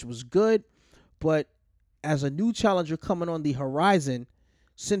Finlay, which was good, but as a new challenger coming on the horizon,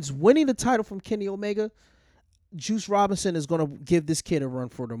 since winning the title from Kenny Omega, Juice Robinson is going to give this kid a run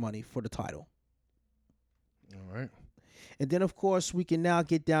for the money for the title. All right. And then, of course, we can now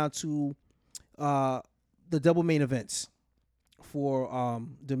get down to the double main events for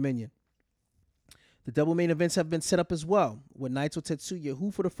Dominion. The double main events have been set up as well, with Naito Tetsuya,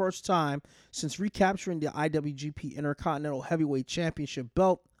 who for the first time since recapturing the IWGP Intercontinental Heavyweight Championship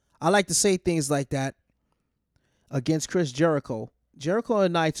belt, I like to say things like that, against Chris Jericho. Jericho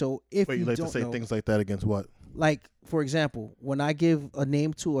and Naito, if Wait, you like to say things like that against what? Like, for example, when I give a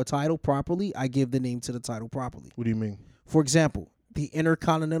name to a title properly, I give the name to the title properly. What do you mean? For example, the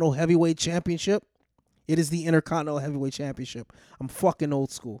Intercontinental Heavyweight Championship. It is the Intercontinental Heavyweight Championship. I'm fucking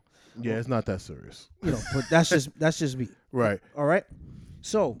old school. Yeah, it's not that serious. But that's just me. Right. All right.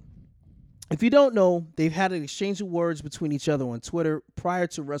 So, if you don't know, they've had an exchange of words between each other on Twitter prior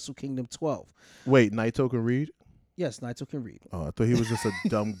to Wrestle Kingdom 12. Wait, Naito can read? Yes, Naito can read. Oh, I thought he was just a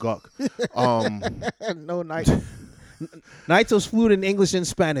dumb guck. No, Naito's fluent in English and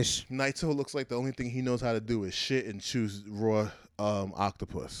Spanish. Naito looks like the only thing he knows how to do is shit and choose raw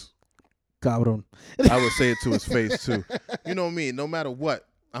octopus. Cabrón. I would say it to his face, too. You know me, no matter what,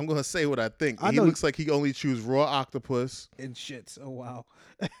 I'm going to say what I think. He looks like he only chews raw octopus. And shits. Oh, wow.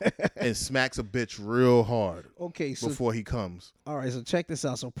 And smacks a bitch real hard. Okay, so before he comes. All right, so check this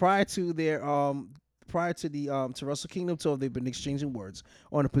out. So prior to to Wrestle Kingdom 12, they've been exchanging words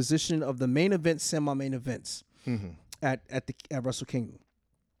on the position of the main event, semi-main events at Wrestle Kingdom.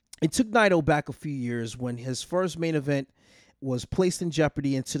 It took Naito back a few years when his first main event was placed in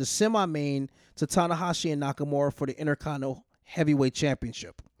jeopardy into the semi-main to Tanahashi and Nakamura for the Intercontinental Heavyweight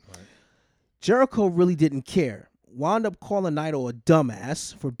Championship. Right. Jericho really didn't care. Wound up calling Naito a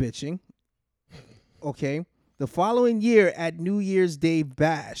dumbass for bitching. Okay. The following year at New Year's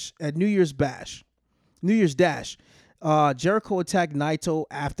Dash, Jericho attacked Naito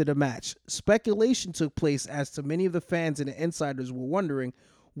after the match. Speculation took place as to many of the fans and the insiders were wondering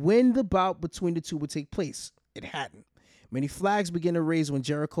when the bout between the two would take place. It hadn't. Many flags began to raise when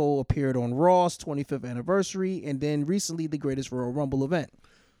Jericho appeared on Raw's 25th anniversary and then recently the Greatest Royal Rumble event.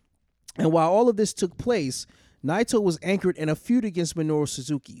 And while all of this took place, Naito was anchored in a feud against Minoru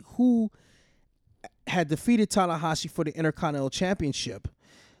Suzuki, who had defeated Tanahashi for the Intercontinental Championship.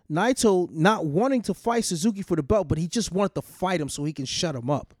 Naito not wanting to fight Suzuki for the belt, but he just wanted to fight him so he can shut him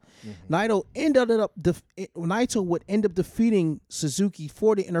up. Naito would end up defeating Suzuki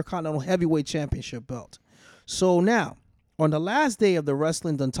for the Intercontinental Heavyweight Championship belt. So now, on the last day of the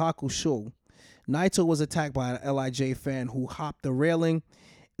Wrestling Dontaku show, Naito was attacked by an LIJ fan who hopped the railing.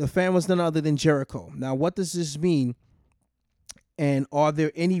 The fan was none other than Jericho. Now, what does this mean? And are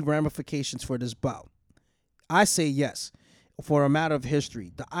there any ramifications for this bout? I say yes. For a matter of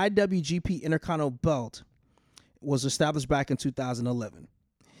history, the IWGP Intercontinental belt was established back in 2011.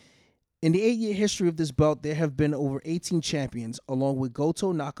 In the 8-year history of this belt, there have been over 18 champions, along with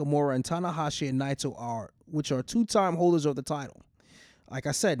Goto, Nakamura, and Tanahashi and Naito which are two-time holders of the title. Like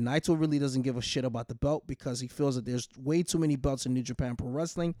I said, Naito really doesn't give a shit about the belt because he feels that there's way too many belts in New Japan Pro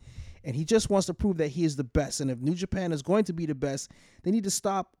Wrestling, and he just wants to prove that he is the best. And if New Japan is going to be the best, they need to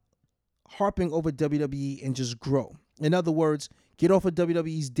stop harping over WWE and just grow. In other words, get off of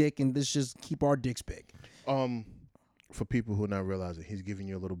WWE's dick and let's just keep our dicks big. For people who are not realizing, he's giving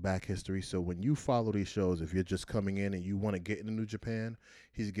you a little back history. So when you follow these shows, if you're just coming in and you want to get into New Japan,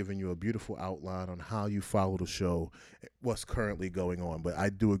 he's giving you a beautiful outline on how you follow the show, what's currently going on. But I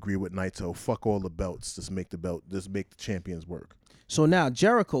do agree with Naito. Fuck all the belts. Just make the champions work. So now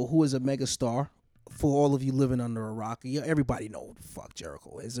Jericho, who is a megastar, for all of you living under a rock, everybody know who the fuck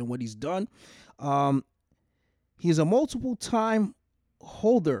Jericho is and what he's done. He's a multiple-time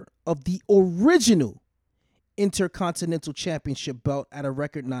holder of the original Intercontinental Championship belt at a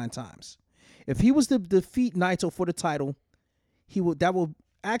record 9 times. If he was to defeat Naito for the title, that will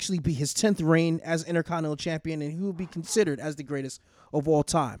actually be his 10th reign as Intercontinental Champion, and he will be considered as the greatest of all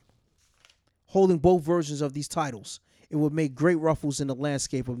time, holding both versions of these titles. it would make great ruffles in the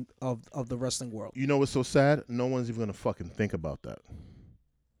landscape of the wrestling world. You know what's so sad? No one's even gonna fucking think about that.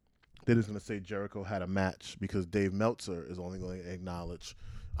 They're just gonna say Jericho had a match because Dave Meltzer is only going to acknowledge.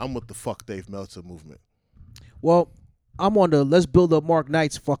 I'm with the fuck Dave Meltzer movement. Well, I'm on the let's build up Mark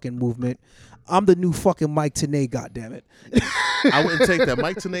Knight's fucking movement. I'm the new fucking Mike Tenay, goddammit. I wouldn't take that.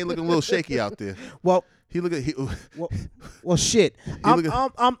 Mike Tenay looking a little shaky out there. Well, well, shit. I'm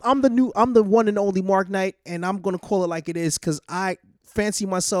the one and only Mark Knight, and I'm gonna call it like it is because I fancy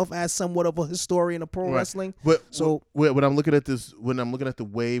myself as somewhat of a historian of pro wrestling. But so when I'm looking at this, when I'm looking at the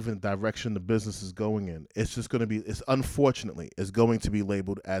wave and direction the business is going in, it's just going to be. It's unfortunately is going to be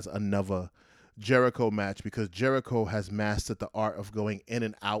labeled as another Jericho match because Jericho has mastered the art of going in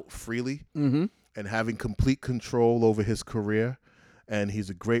and out freely and having complete control over his career. And he's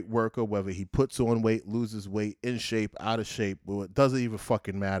a great worker, whether he puts on weight, loses weight, in shape, out of shape. Well, it doesn't even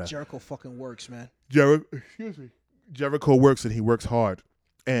fucking matter. Jericho fucking works, man. Jericho works and he works hard.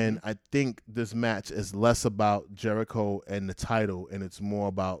 And I think this match is less about Jericho and the title, and it's more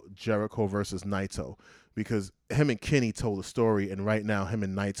about Jericho versus Naito. Because him and Kenny told a story, and right now him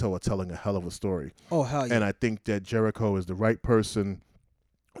and Naito are telling a hell of a story. Oh, hell yeah. And I think that Jericho is the right person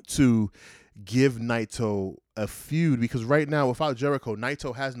to give Naito a feud, because right now without Jericho,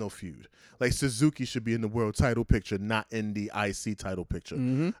 Naito has no feud. Like Suzuki should be in the world title picture, not in the IC title picture.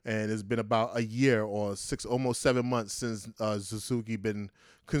 And it's been about a year or almost 7 months since Suzuki been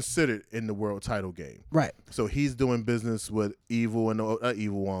considered in the world title game. Right. So he's doing business with Evil and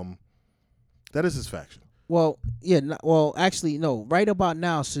that is his faction. Well, yeah. Well, actually, no. Right about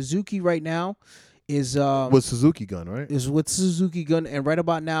now, Suzuki right now is with Suzuki Gun, right? Is with Suzuki Gun, and right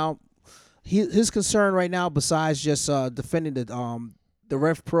about now, his concern right now, besides just defending the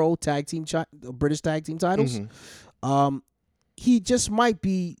Rev Pro tag team, the British tag team titles, he just might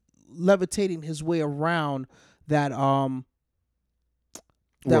be levitating his way around that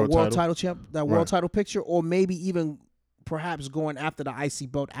world title champ, that world title picture, or maybe even perhaps going after the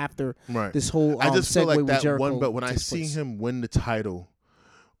IC belt after this whole. I just feel like that Jericho one belt when I see place. him win the title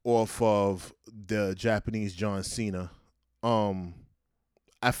off of the Japanese John Cena,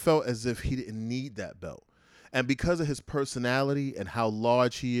 I felt as if he didn't need that belt. And because of his personality and how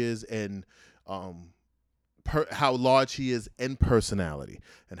large he is and how large he is in personality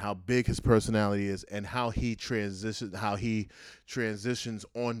and how big his personality is and how he transitions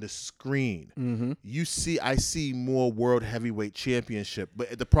on the screen. I see more world heavyweight championship,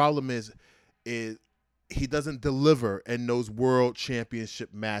 but the problem is he doesn't deliver in those world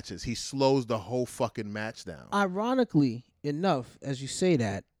championship matches. He slows the whole fucking match down. Ironically enough, as you say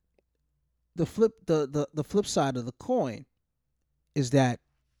that, the flip side of the coin is that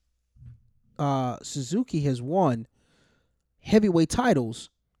Suzuki has won heavyweight titles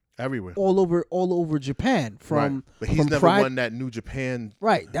everywhere, all over Japan. But he's never won that New Japan.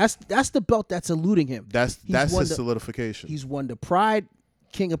 Right, that's the belt that's eluding him. That's his solidification. He's won the Pride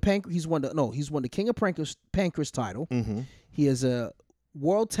King of Pancras. He's won the King of Pancras title. He is a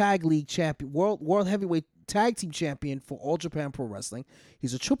World Tag League champion, World Heavyweight Tag Team champion for All Japan Pro Wrestling.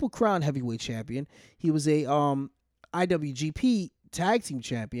 He's a Triple Crown Heavyweight champion. He was a IWGP Tag Team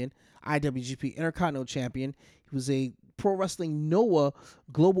champion, IWGP Intercontinental champion. He was a Pro Wrestling Noah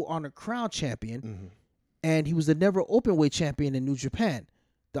Global Honor Crown champion, and he was the Never Openweight champion in New Japan.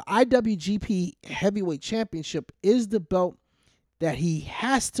 The IWGP Heavyweight Championship is the belt that he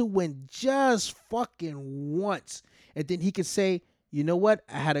has to win just fucking once, and then he can say, you know what,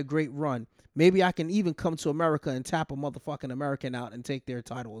 I had a great run. Maybe I can even come to America and tap a motherfucking American out and take their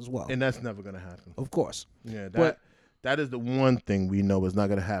title as well. And that's never going to happen. Of course. Yeah, that is the one thing we know is not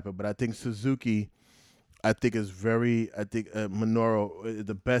going to happen. But I think Suzuki, Minoru,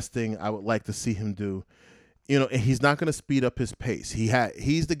 the best thing I would like to see him do, and he's not going to speed up his pace.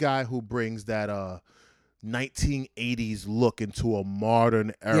 He's the guy who brings that 1980s look into a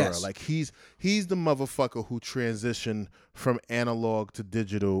modern era. Yes. Like he's the motherfucker who transitioned from analog to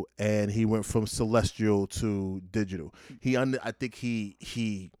digital, and he went from celestial to digital. I think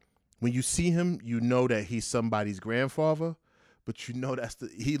he when you see him, you know that he's somebody's grandfather, but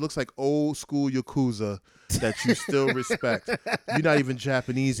he looks like old school Yakuza that you still respect. You're not even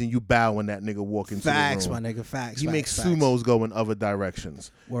Japanese and you bow when that nigga walk into the room. Facts, my nigga, facts. He makes sumos go in other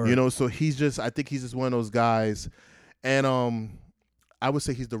directions. Word. So I think he's just one of those guys. And I would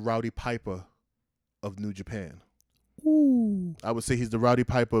say he's the Rowdy Piper of New Japan. Ooh. I would say he's the Rowdy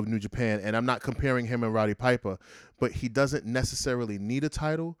Piper of New Japan, and I'm not comparing him and Rowdy Piper, but he doesn't necessarily need a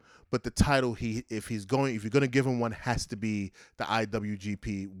title. But the title, if you're going to give him one, has to be the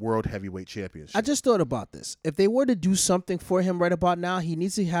IWGP World Heavyweight Championship. I just thought about this. If they were to do something for him right about now, he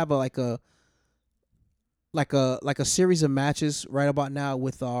needs to have a like a series of matches right about now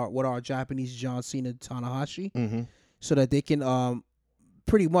with our Japanese John Cena Tanahashi, Mm-hmm. so that they can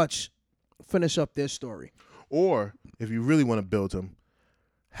pretty much finish up their story. Or if you really want to build him,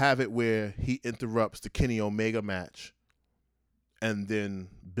 have it where he interrupts the Kenny Omega match and then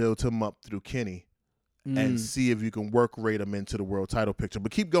build him up through Kenny and see if you can work rate him into the world title picture.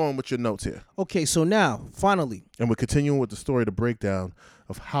 But keep going with your notes here. Okay, so now finally, And we're continuing with the story, the breakdown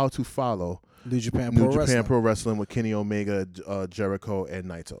of how to follow New Japan New Pro Japan Wrestling. Pro Wrestling with Kenny Omega, Jericho, and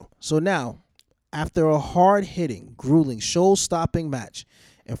Naito. So now, after a hard-hitting, grueling, show-stopping match,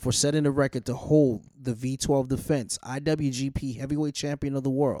 and for setting the record to hold the V12 defense, IWGP Heavyweight Champion of the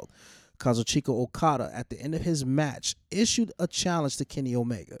World, Kazuchika Okada, at the end of his match, issued a challenge to Kenny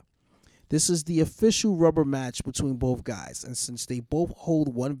Omega. This is the official rubber match between both guys, and since they both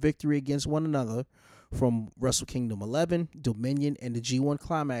hold one victory against one another from Wrestle Kingdom 11, Dominion, and the G1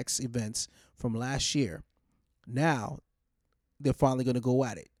 Climax events from last year, now they're finally going to go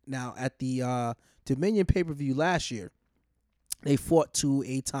at it. Now, at the Dominion pay-per-view last year, they fought to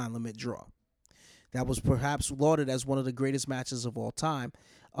a time limit draw. That was perhaps lauded as one of the greatest matches of all time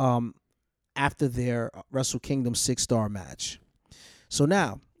after their Wrestle Kingdom 6-star match. So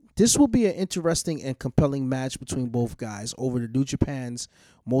now, this will be an interesting and compelling match between both guys over the New Japan's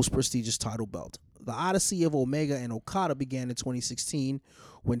most prestigious title belt. The odyssey of Omega and Okada began in 2016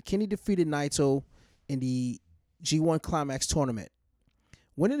 when Kenny defeated Naito in the G1 Climax tournament.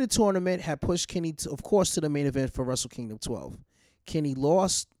 Winning the tournament had pushed Kenny, of course, to the main event for Wrestle Kingdom 12. Kenny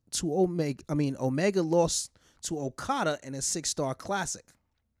lost to Omega lost to Okada in a 6-star classic.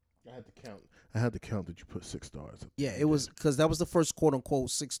 I had to count that you put 6 stars. Yeah, it was because that was the first quote-unquote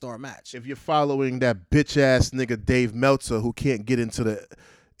 6-star match. If you're following that bitch-ass nigga Dave Meltzer who can't get into the...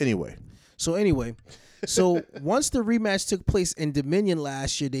 Anyway, so once the rematch took place in Dominion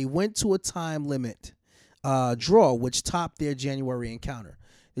last year, they went to a time limit draw, which topped their January encounter.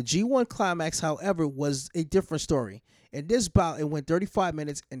 The G1 Climax, however, was a different story. In this bout, it went 35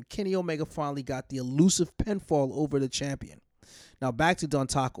 minutes, and Kenny Omega finally got the elusive pinfall over the champion. Now back to Don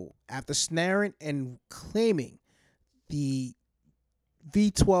Taco. After snaring and claiming the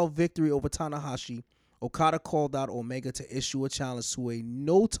V12 victory over Tanahashi, Okada called out Omega to issue a challenge to a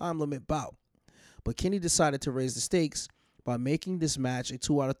no time limit bout. But Kenny decided to raise the stakes by making this match a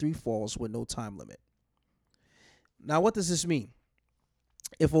 2 out of 3 falls with no time limit. Now what does this mean?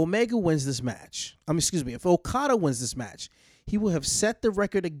 If Okada wins this match, he will have set the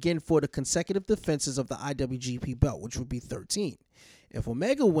record again for the consecutive defenses of the IWGP belt, which would be 13. If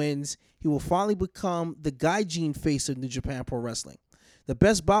Omega wins, he will finally become the Gaijin face of New Japan Pro Wrestling. The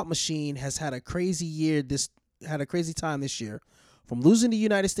Best Bout Machine has had a crazy time this year, from losing the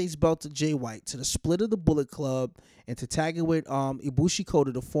United States belt to Jay White, to the split of the Bullet Club, and to tagging with Ibushi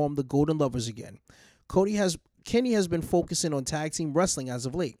Kota to form the Golden Lovers again. Kenny has been focusing on tag team wrestling as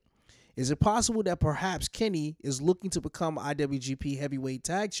of late. Is it possible that perhaps Kenny is looking to become IWGP Heavyweight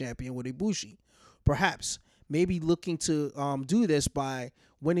Tag Champion with Ibushi? Perhaps. Maybe looking to do this by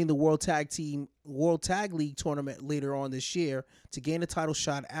winning the World Tag League tournament later on this year to gain a title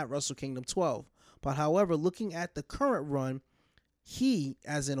shot at Wrestle Kingdom 12. But however, looking at the current run, he,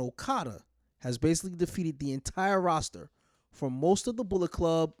 as in Okada, has basically defeated the entire roster, from most of the Bullet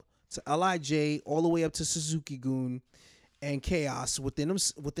Club to LIJ all the way up to Suzuki-gun and Chaos within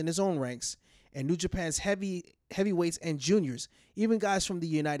his own ranks, and New Japan's heavyweights and juniors, even guys from the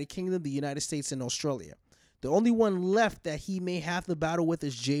United Kingdom, the United States, and Australia. The only one left that he may have to battle with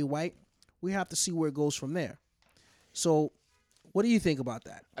is Jay White. We have to see where it goes from there. So, what do you think about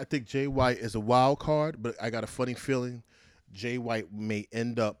that? I think Jay White is a wild card, but I got a funny feeling Jay White may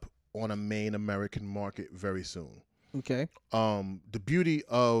end up on a main American market very soon. Okay. The beauty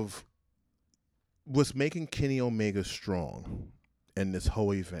of what's making Kenny Omega strong in this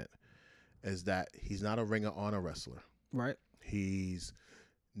whole event is that he's not a Ring of Honor wrestler. Right. He's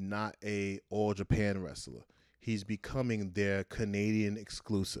not a All Japan wrestler. He's becoming their Canadian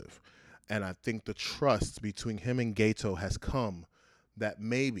exclusive. And I think the trust between him and Gato has come that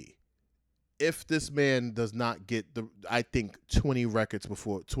maybe if this man does not get I think 20 records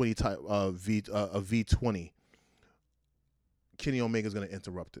before 20 type V20, Kenny Omega is going to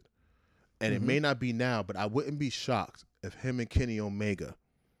interrupt it. And it may not be now, but I wouldn't be shocked if him and Kenny Omega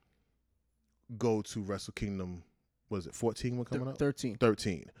go to Wrestle Kingdom. Was it 14 when coming up? 13.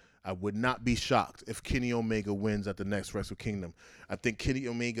 13. I would not be shocked if Kenny Omega wins at the next Wrestle Kingdom. I think Kenny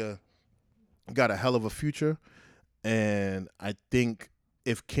Omega got a hell of a future, and I think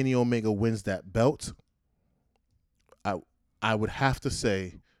if Kenny Omega wins that belt, I would have to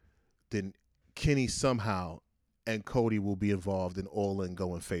say then Kenny somehow and Cody will be involved in All In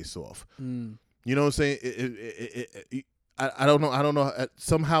going face off. You know what I'm saying? I don't know. I don't know.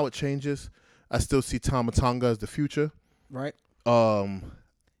 Somehow it changes. I still see Tama Tonga as the future. Right. Um,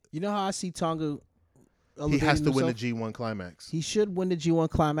 You know how I see Tonga he elevating has to win the himself? G1 climax. He should win the G1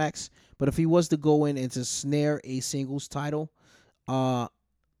 climax, but if he was to go in and to snare a singles title, uh,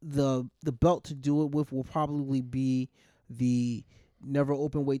 the belt to do it with will probably be the never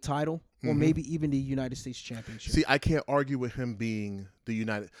open weight title, or maybe even the United States Championship. See, I can't argue with him being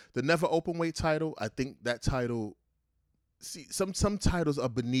the never open weight title. I think that title. See, some titles are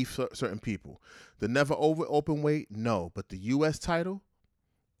beneath certain people. The never over open weight, no, but the U.S. title,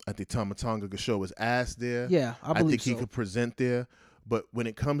 I think Tama Tonga could show his ass there. Yeah, I believe think so. he could present there. But when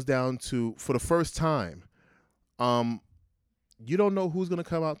it comes down to, for the first time, you don't know who's going to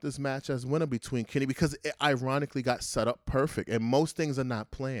come out this match as winner between Kenny, because it ironically got set up perfect. And most things are not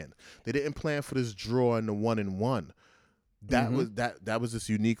planned. They didn't plan for this draw in the 1-1. That was just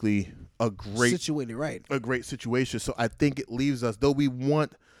uniquely a great situated, right? A great situation. So I think it leaves us, though we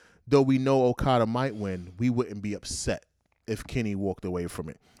know Okada might win, we wouldn't be upset if Kenny walked away from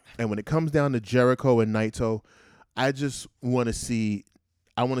it. And when it comes down to Jericho and Naito, I want to see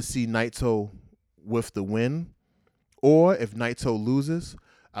Naito with the win, or if Naito loses,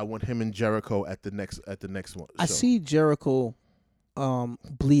 I want him and Jericho at the next one. I see Jericho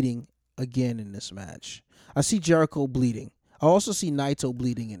bleeding again in this match. I see Jericho bleeding. I also see Naito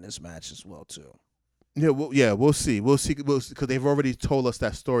bleeding in this match as well too. Yeah, we'll see because they've already told us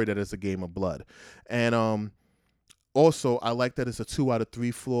that story that it's a game of blood, and also I like that it's a 2 out of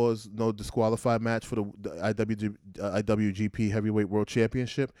 3 floors, no disqualified match for the IWGP Heavyweight World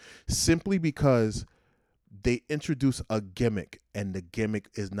Championship, simply because they introduce a gimmick, and the gimmick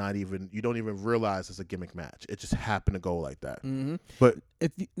is not even, you don't even realize it's a gimmick match. It just happened to go like that. But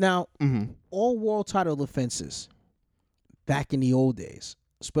all world title defenses back in the old days,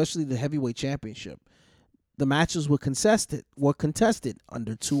 especially the heavyweight championship, the matches were contested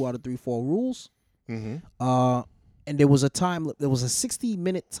under 2 out of 3 fall rules. And there was a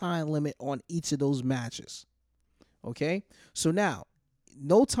 60-minute time limit on each of those matches. Okay? So now,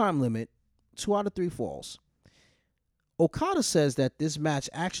 no time limit, 2 out of 3 falls. Okada says that this match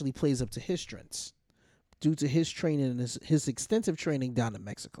actually plays up to his strengths due to his training and his extensive training down in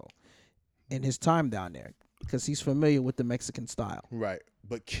Mexico and his time down there, because he's familiar with the Mexican style. Right.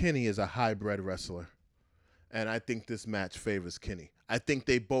 But Kenny is a high-bred wrestler, and I think this match favors Kenny. I think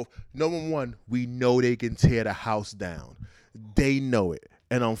they both, number one, we know they can tear the house down. They know it.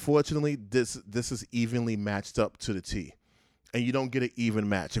 And unfortunately, this is evenly matched up to the T. And you don't get an even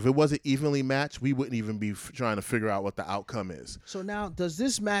match. If it wasn't evenly matched, we wouldn't even be trying to figure out what the outcome is. So now, does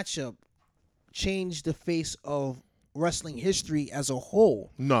this matchup change the face of wrestling history as a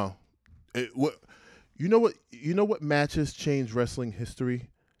whole? No. You know what matches change wrestling history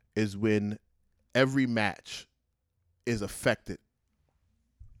is when every match is affected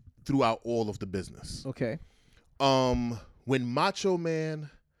throughout all of the business. Okay. When Macho Man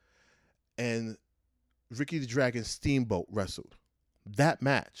and Ricky the Dragon Steamboat wrestled, that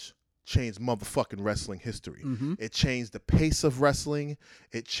match changed motherfucking wrestling history. It changed the pace of wrestling.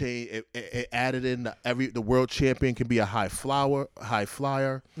 It added in the world champion can be a high flyer.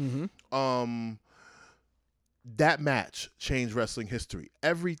 That match changed wrestling history.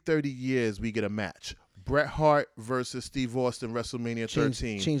 Every 30 years we get a match. Bret Hart versus Steve Austin, WrestleMania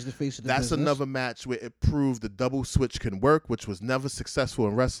 13. Changed the face of the That's business. another match where it proved the double switch can work, which was never successful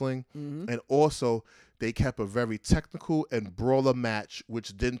in wrestling. And also, they kept a very technical and brawler match,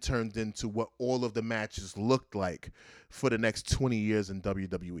 which then turned into what all of the matches looked like for the next 20 years in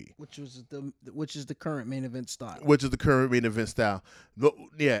WWE. Which is the current main event style.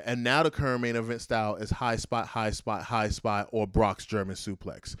 Yeah, and now the current main event style is high spot, or Brock's German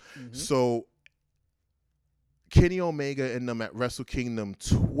suplex. So Kenny Omega and them at Wrestle Kingdom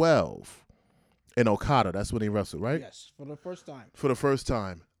 12 in Okada, that's when they wrestled, right? Yes, for the first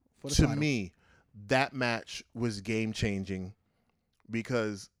time. To me, that match was game-changing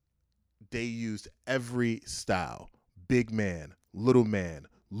because they used every style. Big man, little man,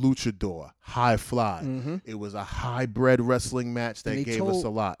 luchador, high fly. It was a hybrid wrestling match that gave us a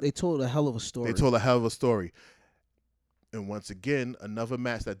lot. They told a hell of a story. And once again, another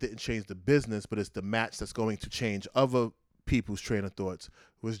match that didn't change the business, but it's the match that's going to change other people's train of thoughts,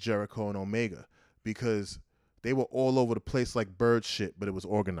 was Jericho and Omega, because they were all over the place like bird shit, but it was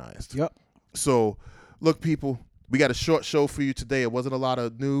organized. Yep. So, look, people, we got a short show for you today. It wasn't a lot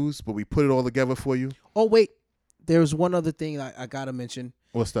of news, but we put it all together for you. Oh, wait. There's one other thing I got to mention.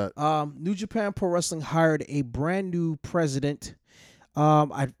 What's that? New Japan Pro Wrestling hired a brand new president.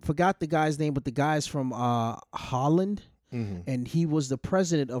 I forgot the guy's name, but the guy's from Holland. and he was the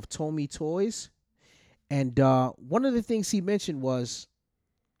president of Tomy Toys. And one of the things he mentioned was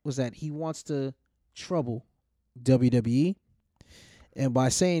that he wants to trouble WWE. And by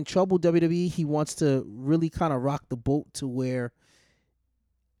saying trouble WWE, he wants to really kind of rock the boat to where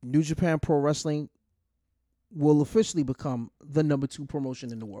New Japan Pro Wrestling will officially become the number 2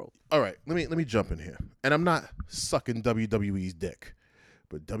 promotion in the world. All right, let me jump in here. And I'm not sucking WWE's dick,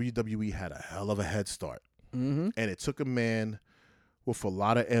 but WWE had a hell of a head start. And it took a man with a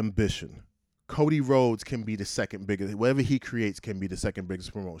lot of ambition. Cody Rodes can be the second biggest. Whatever he creates can be the second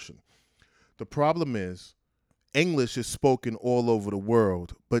biggest promotion. The problem is English is spoken all over the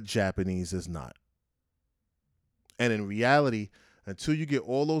world, but Japanese is not. And in reality, until you get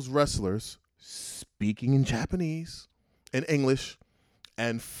all those wrestlers speaking in Japanese and English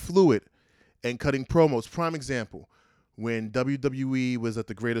and fluid and cutting promos. Prime example, when WWE was at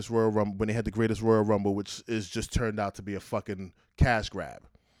the Greatest Royal Rumble, when they had the Greatest Royal Rumble, which is just turned out to be a fucking cash grab.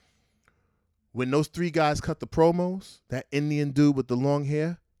 When those 3 guys cut the promos, that Indian dude with the long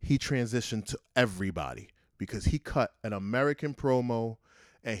hair, he transitioned to everybody because he cut an American promo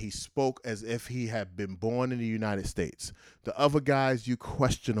and he spoke as if he had been born in the United States. The other guys you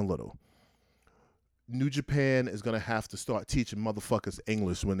question a little. New Japan is going to have to start teaching motherfuckers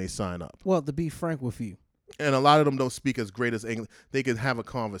English when they sign up. Well, to be frank with you. And a lot of them don't speak as great as English. They can have a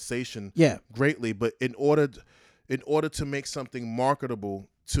conversation greatly, but in order to make something marketable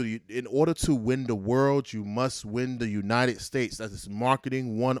to you, in order to win the world, you must win the United States. That's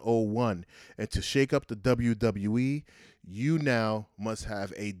marketing 101. And to shake up the WWE, you now must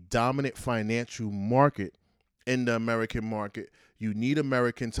have a dominant financial market in the American market. You need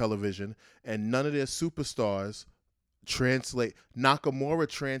American television, and none of their superstars translate. Nakamura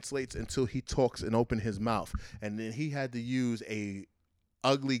translates until he talks and open his mouth, and then he had to use a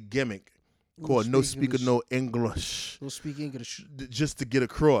ugly gimmick called no speak no English. No speak English. Just to get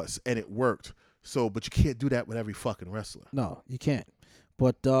across, and it worked. So, but you can't do that with every fucking wrestler. No, you can't.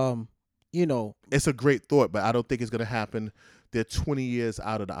 But it's a great thought, but I don't think it's gonna happen. They're 20 years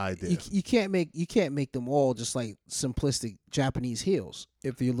out of the idea. You can't make them all just like simplistic Japanese heels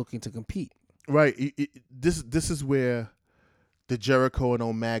if you're looking to compete. Right. This is where the Jericho and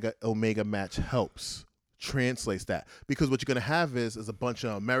Omega match helps, translates that, because what you're gonna have is a bunch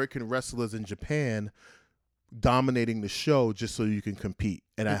of American wrestlers in Japan dominating the show just so you can compete.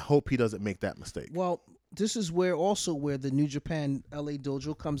 And I hope he doesn't make that mistake. Well, this is where the New Japan LA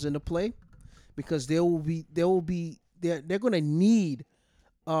Dojo comes into play, because they're going to need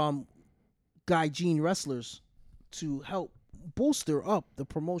Gaijin wrestlers to help bolster up the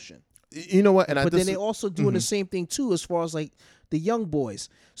promotion. You know what? But then they also doing the same thing too, as far as like the young boys.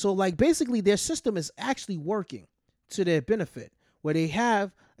 So like basically their system is actually working to their benefit, where they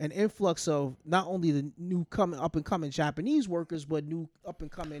have an influx of not only the new up and coming Japanese workers, but new up and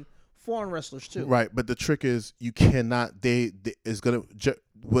coming foreign wrestlers too. Right, but the trick is you cannot.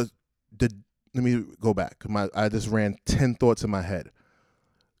 Let me go back. I just ran 10 thoughts in my head.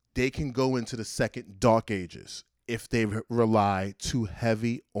 They can go into the second Dark Ages if they rely too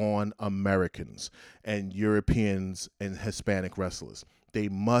heavy on Americans and Europeans and Hispanic wrestlers. They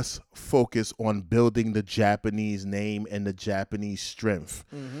must focus on building the Japanese name and the Japanese strength.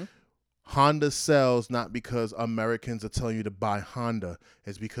 Mm-hmm. Honda sells not because Americans are telling you to buy Honda.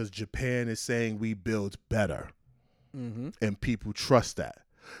 It's because Japan is saying we build better. Mm-hmm. And people trust that.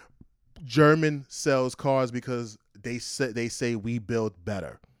 German sells cars because they say we build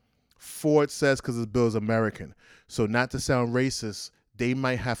better. Ford says because it builds American. So not to sound racist, they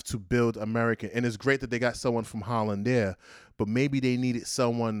might have to build American. And it's great that they got someone from Holland there, but maybe they needed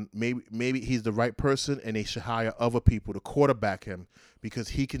someone, maybe he's the right person and they should hire other people to quarterback him, because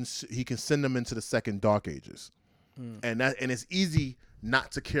he can send them into the second Dark Ages. And it's easy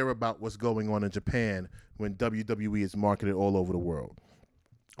not to care about what's going on in Japan when WWE is marketed all over the world.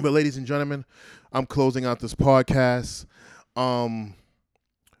 But ladies and gentlemen, I'm closing out this podcast.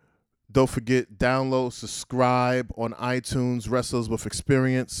 Don't forget, download, subscribe on iTunes, Wrestlers with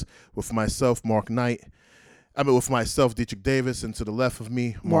Experience, with myself, Mark Knight. With myself, Dietrich Davis, and to the left of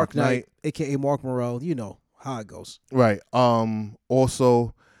me, Mark Knight, a.k.a. Mark Morrell. You know how it goes. Right.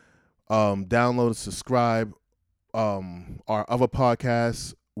 Also, download and subscribe our other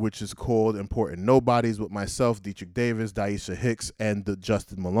podcast, which is called Important Nobodies, with myself, Dietrich Davis, Daisha Hicks, and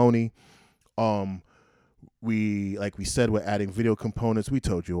Justin Maloney. Like we said, we're adding video components. We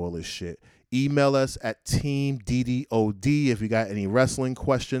told you all this shit. Email us at teamddod if you got any wrestling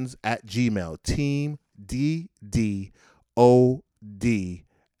questions at Gmail.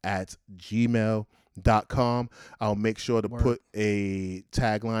 teamddod@gmail.com. I'll make sure to put a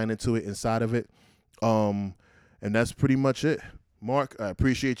tagline into it inside of it. And that's pretty much it. Mark, I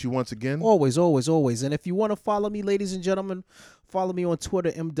appreciate you once again. Always, always, always. And if you want to follow me, ladies and gentlemen, follow me on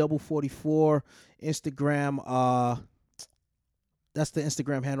Twitter, M44, Instagram. That's the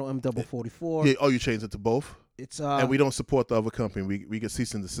Instagram handle, M44. Yeah, you changed it to both? It's and we don't support the other company. We get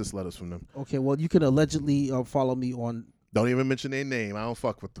cease and desist letters from them. Okay, well, you can allegedly follow me on. Don't even mention their name. I don't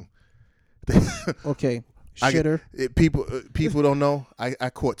fuck with them. Okay, shitter. People don't know. I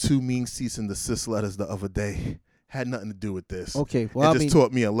caught 2 mean cease and desist letters the other day. Had nothing to do with this. Okay, well, it just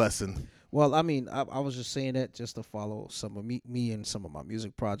taught me a lesson. Well, I mean, I was just saying that just to follow some of me and some of my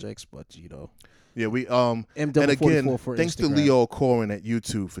music projects, but Yeah, we and again, for thanks Instagram. to Leo Corin at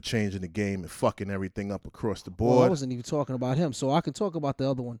YouTube for changing the game and fucking everything up across the board. Well, I wasn't even talking about him, so I can talk about the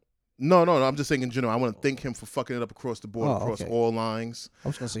other one. No, I'm just saying in general. I want to thank him for fucking it up across the board, across all lines. I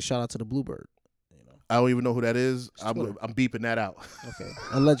was gonna say shout out to the Bluebird. I don't even know who that is. I'm beeping that out. Okay,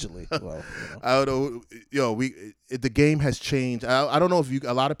 allegedly. Well, I don't know. The game has changed. I don't know if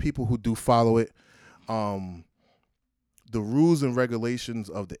a lot of people who do follow it, the rules and regulations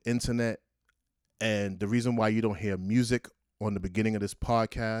of the internet, and the reason why you don't hear music on the beginning of this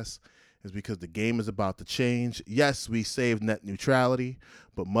podcast is because the game is about to change. Yes, we saved net neutrality,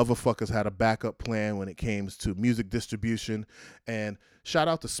 but motherfuckers had a backup plan when it came to music distribution. And shout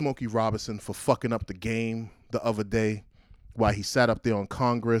out to Smokey Robinson for fucking up the game the other day while he sat up there on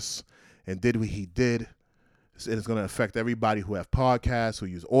Congress and did what he did. And it's going to affect everybody who have podcasts, who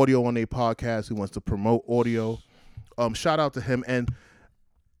use audio on their podcasts, who wants to promote audio. Shout out to him. And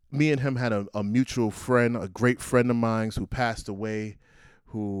me and him had a mutual friend, a great friend of mine who passed away,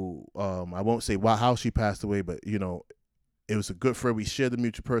 who I won't say how she passed away, but, it was a good friend. We shared the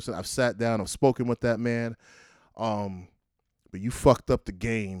mutual person. I've sat down. I've spoken with that man. But you fucked up the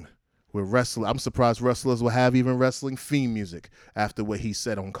game with wrestling. I'm surprised wrestlers will have even wrestling theme music after what he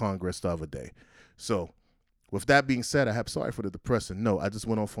said on Congress the other day. So with that being said, sorry for the depressing note. I just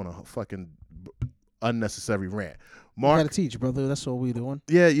went off on a fucking unnecessary rant. Mark, you gotta teach, brother. That's all we doing.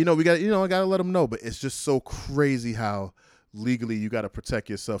 Yeah, we got. I gotta let them know. But it's just so crazy how legally you gotta protect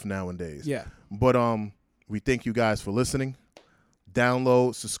yourself nowadays. Yeah. But we thank you guys for listening.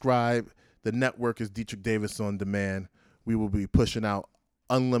 Download, subscribe. The network is Dietrich Davis on Demand. We will be pushing out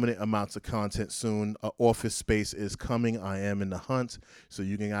unlimited amounts of content soon. Office space is coming. I am in the hunt. So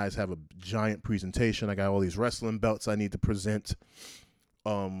you guys have a giant presentation. I got all these wrestling belts I need to present.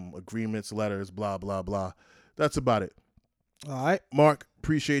 Agreements, letters, blah, blah, blah. That's about it. All right. Mark,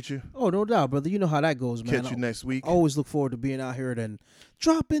 appreciate you. Oh, no doubt, brother. You know how that goes, man. Catch you next week. I always look forward to being out here and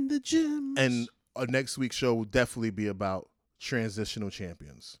dropping the gems. And our next week's show will definitely be about transitional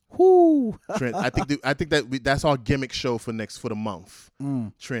champions. Whoo! I think that's our gimmick show for the month.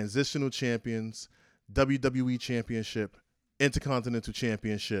 Transitional champions, WWE Championship, Intercontinental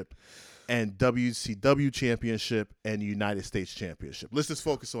Championship, and WCW Championship and United States Championship. Let's just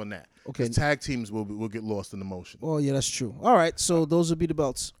focus on that. Okay. Tag teams will get lost in the motion. Oh yeah, that's true. All right, so those will be the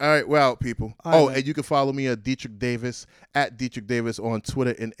belts. All right, well, people. All right, and you can follow me at Dietrich Davis at Dietrich Davis on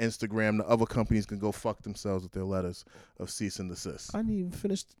Twitter and Instagram. The other companies can go fuck themselves with their letters of cease and desist. I didn't even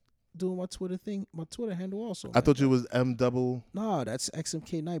finish doing my Twitter thing, my Twitter handle also. I thought you was M double. No, that's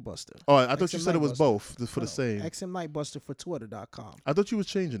XMK Nightbuster. Oh, I thought you said it was both for the same. XM Nightbuster for Twitter.com. I thought you was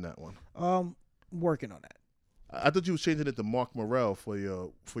changing that one. Working on that. I thought you was changing it to Mark Morrell for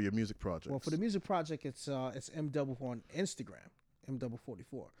your music project. Well, for the music project, it's M double on Instagram,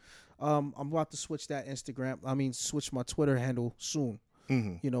 M44. I'm about to switch that switch my Twitter handle soon.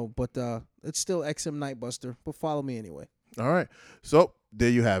 But it's still XM Nightbuster. But follow me anyway. All right. So there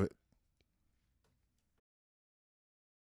you have it.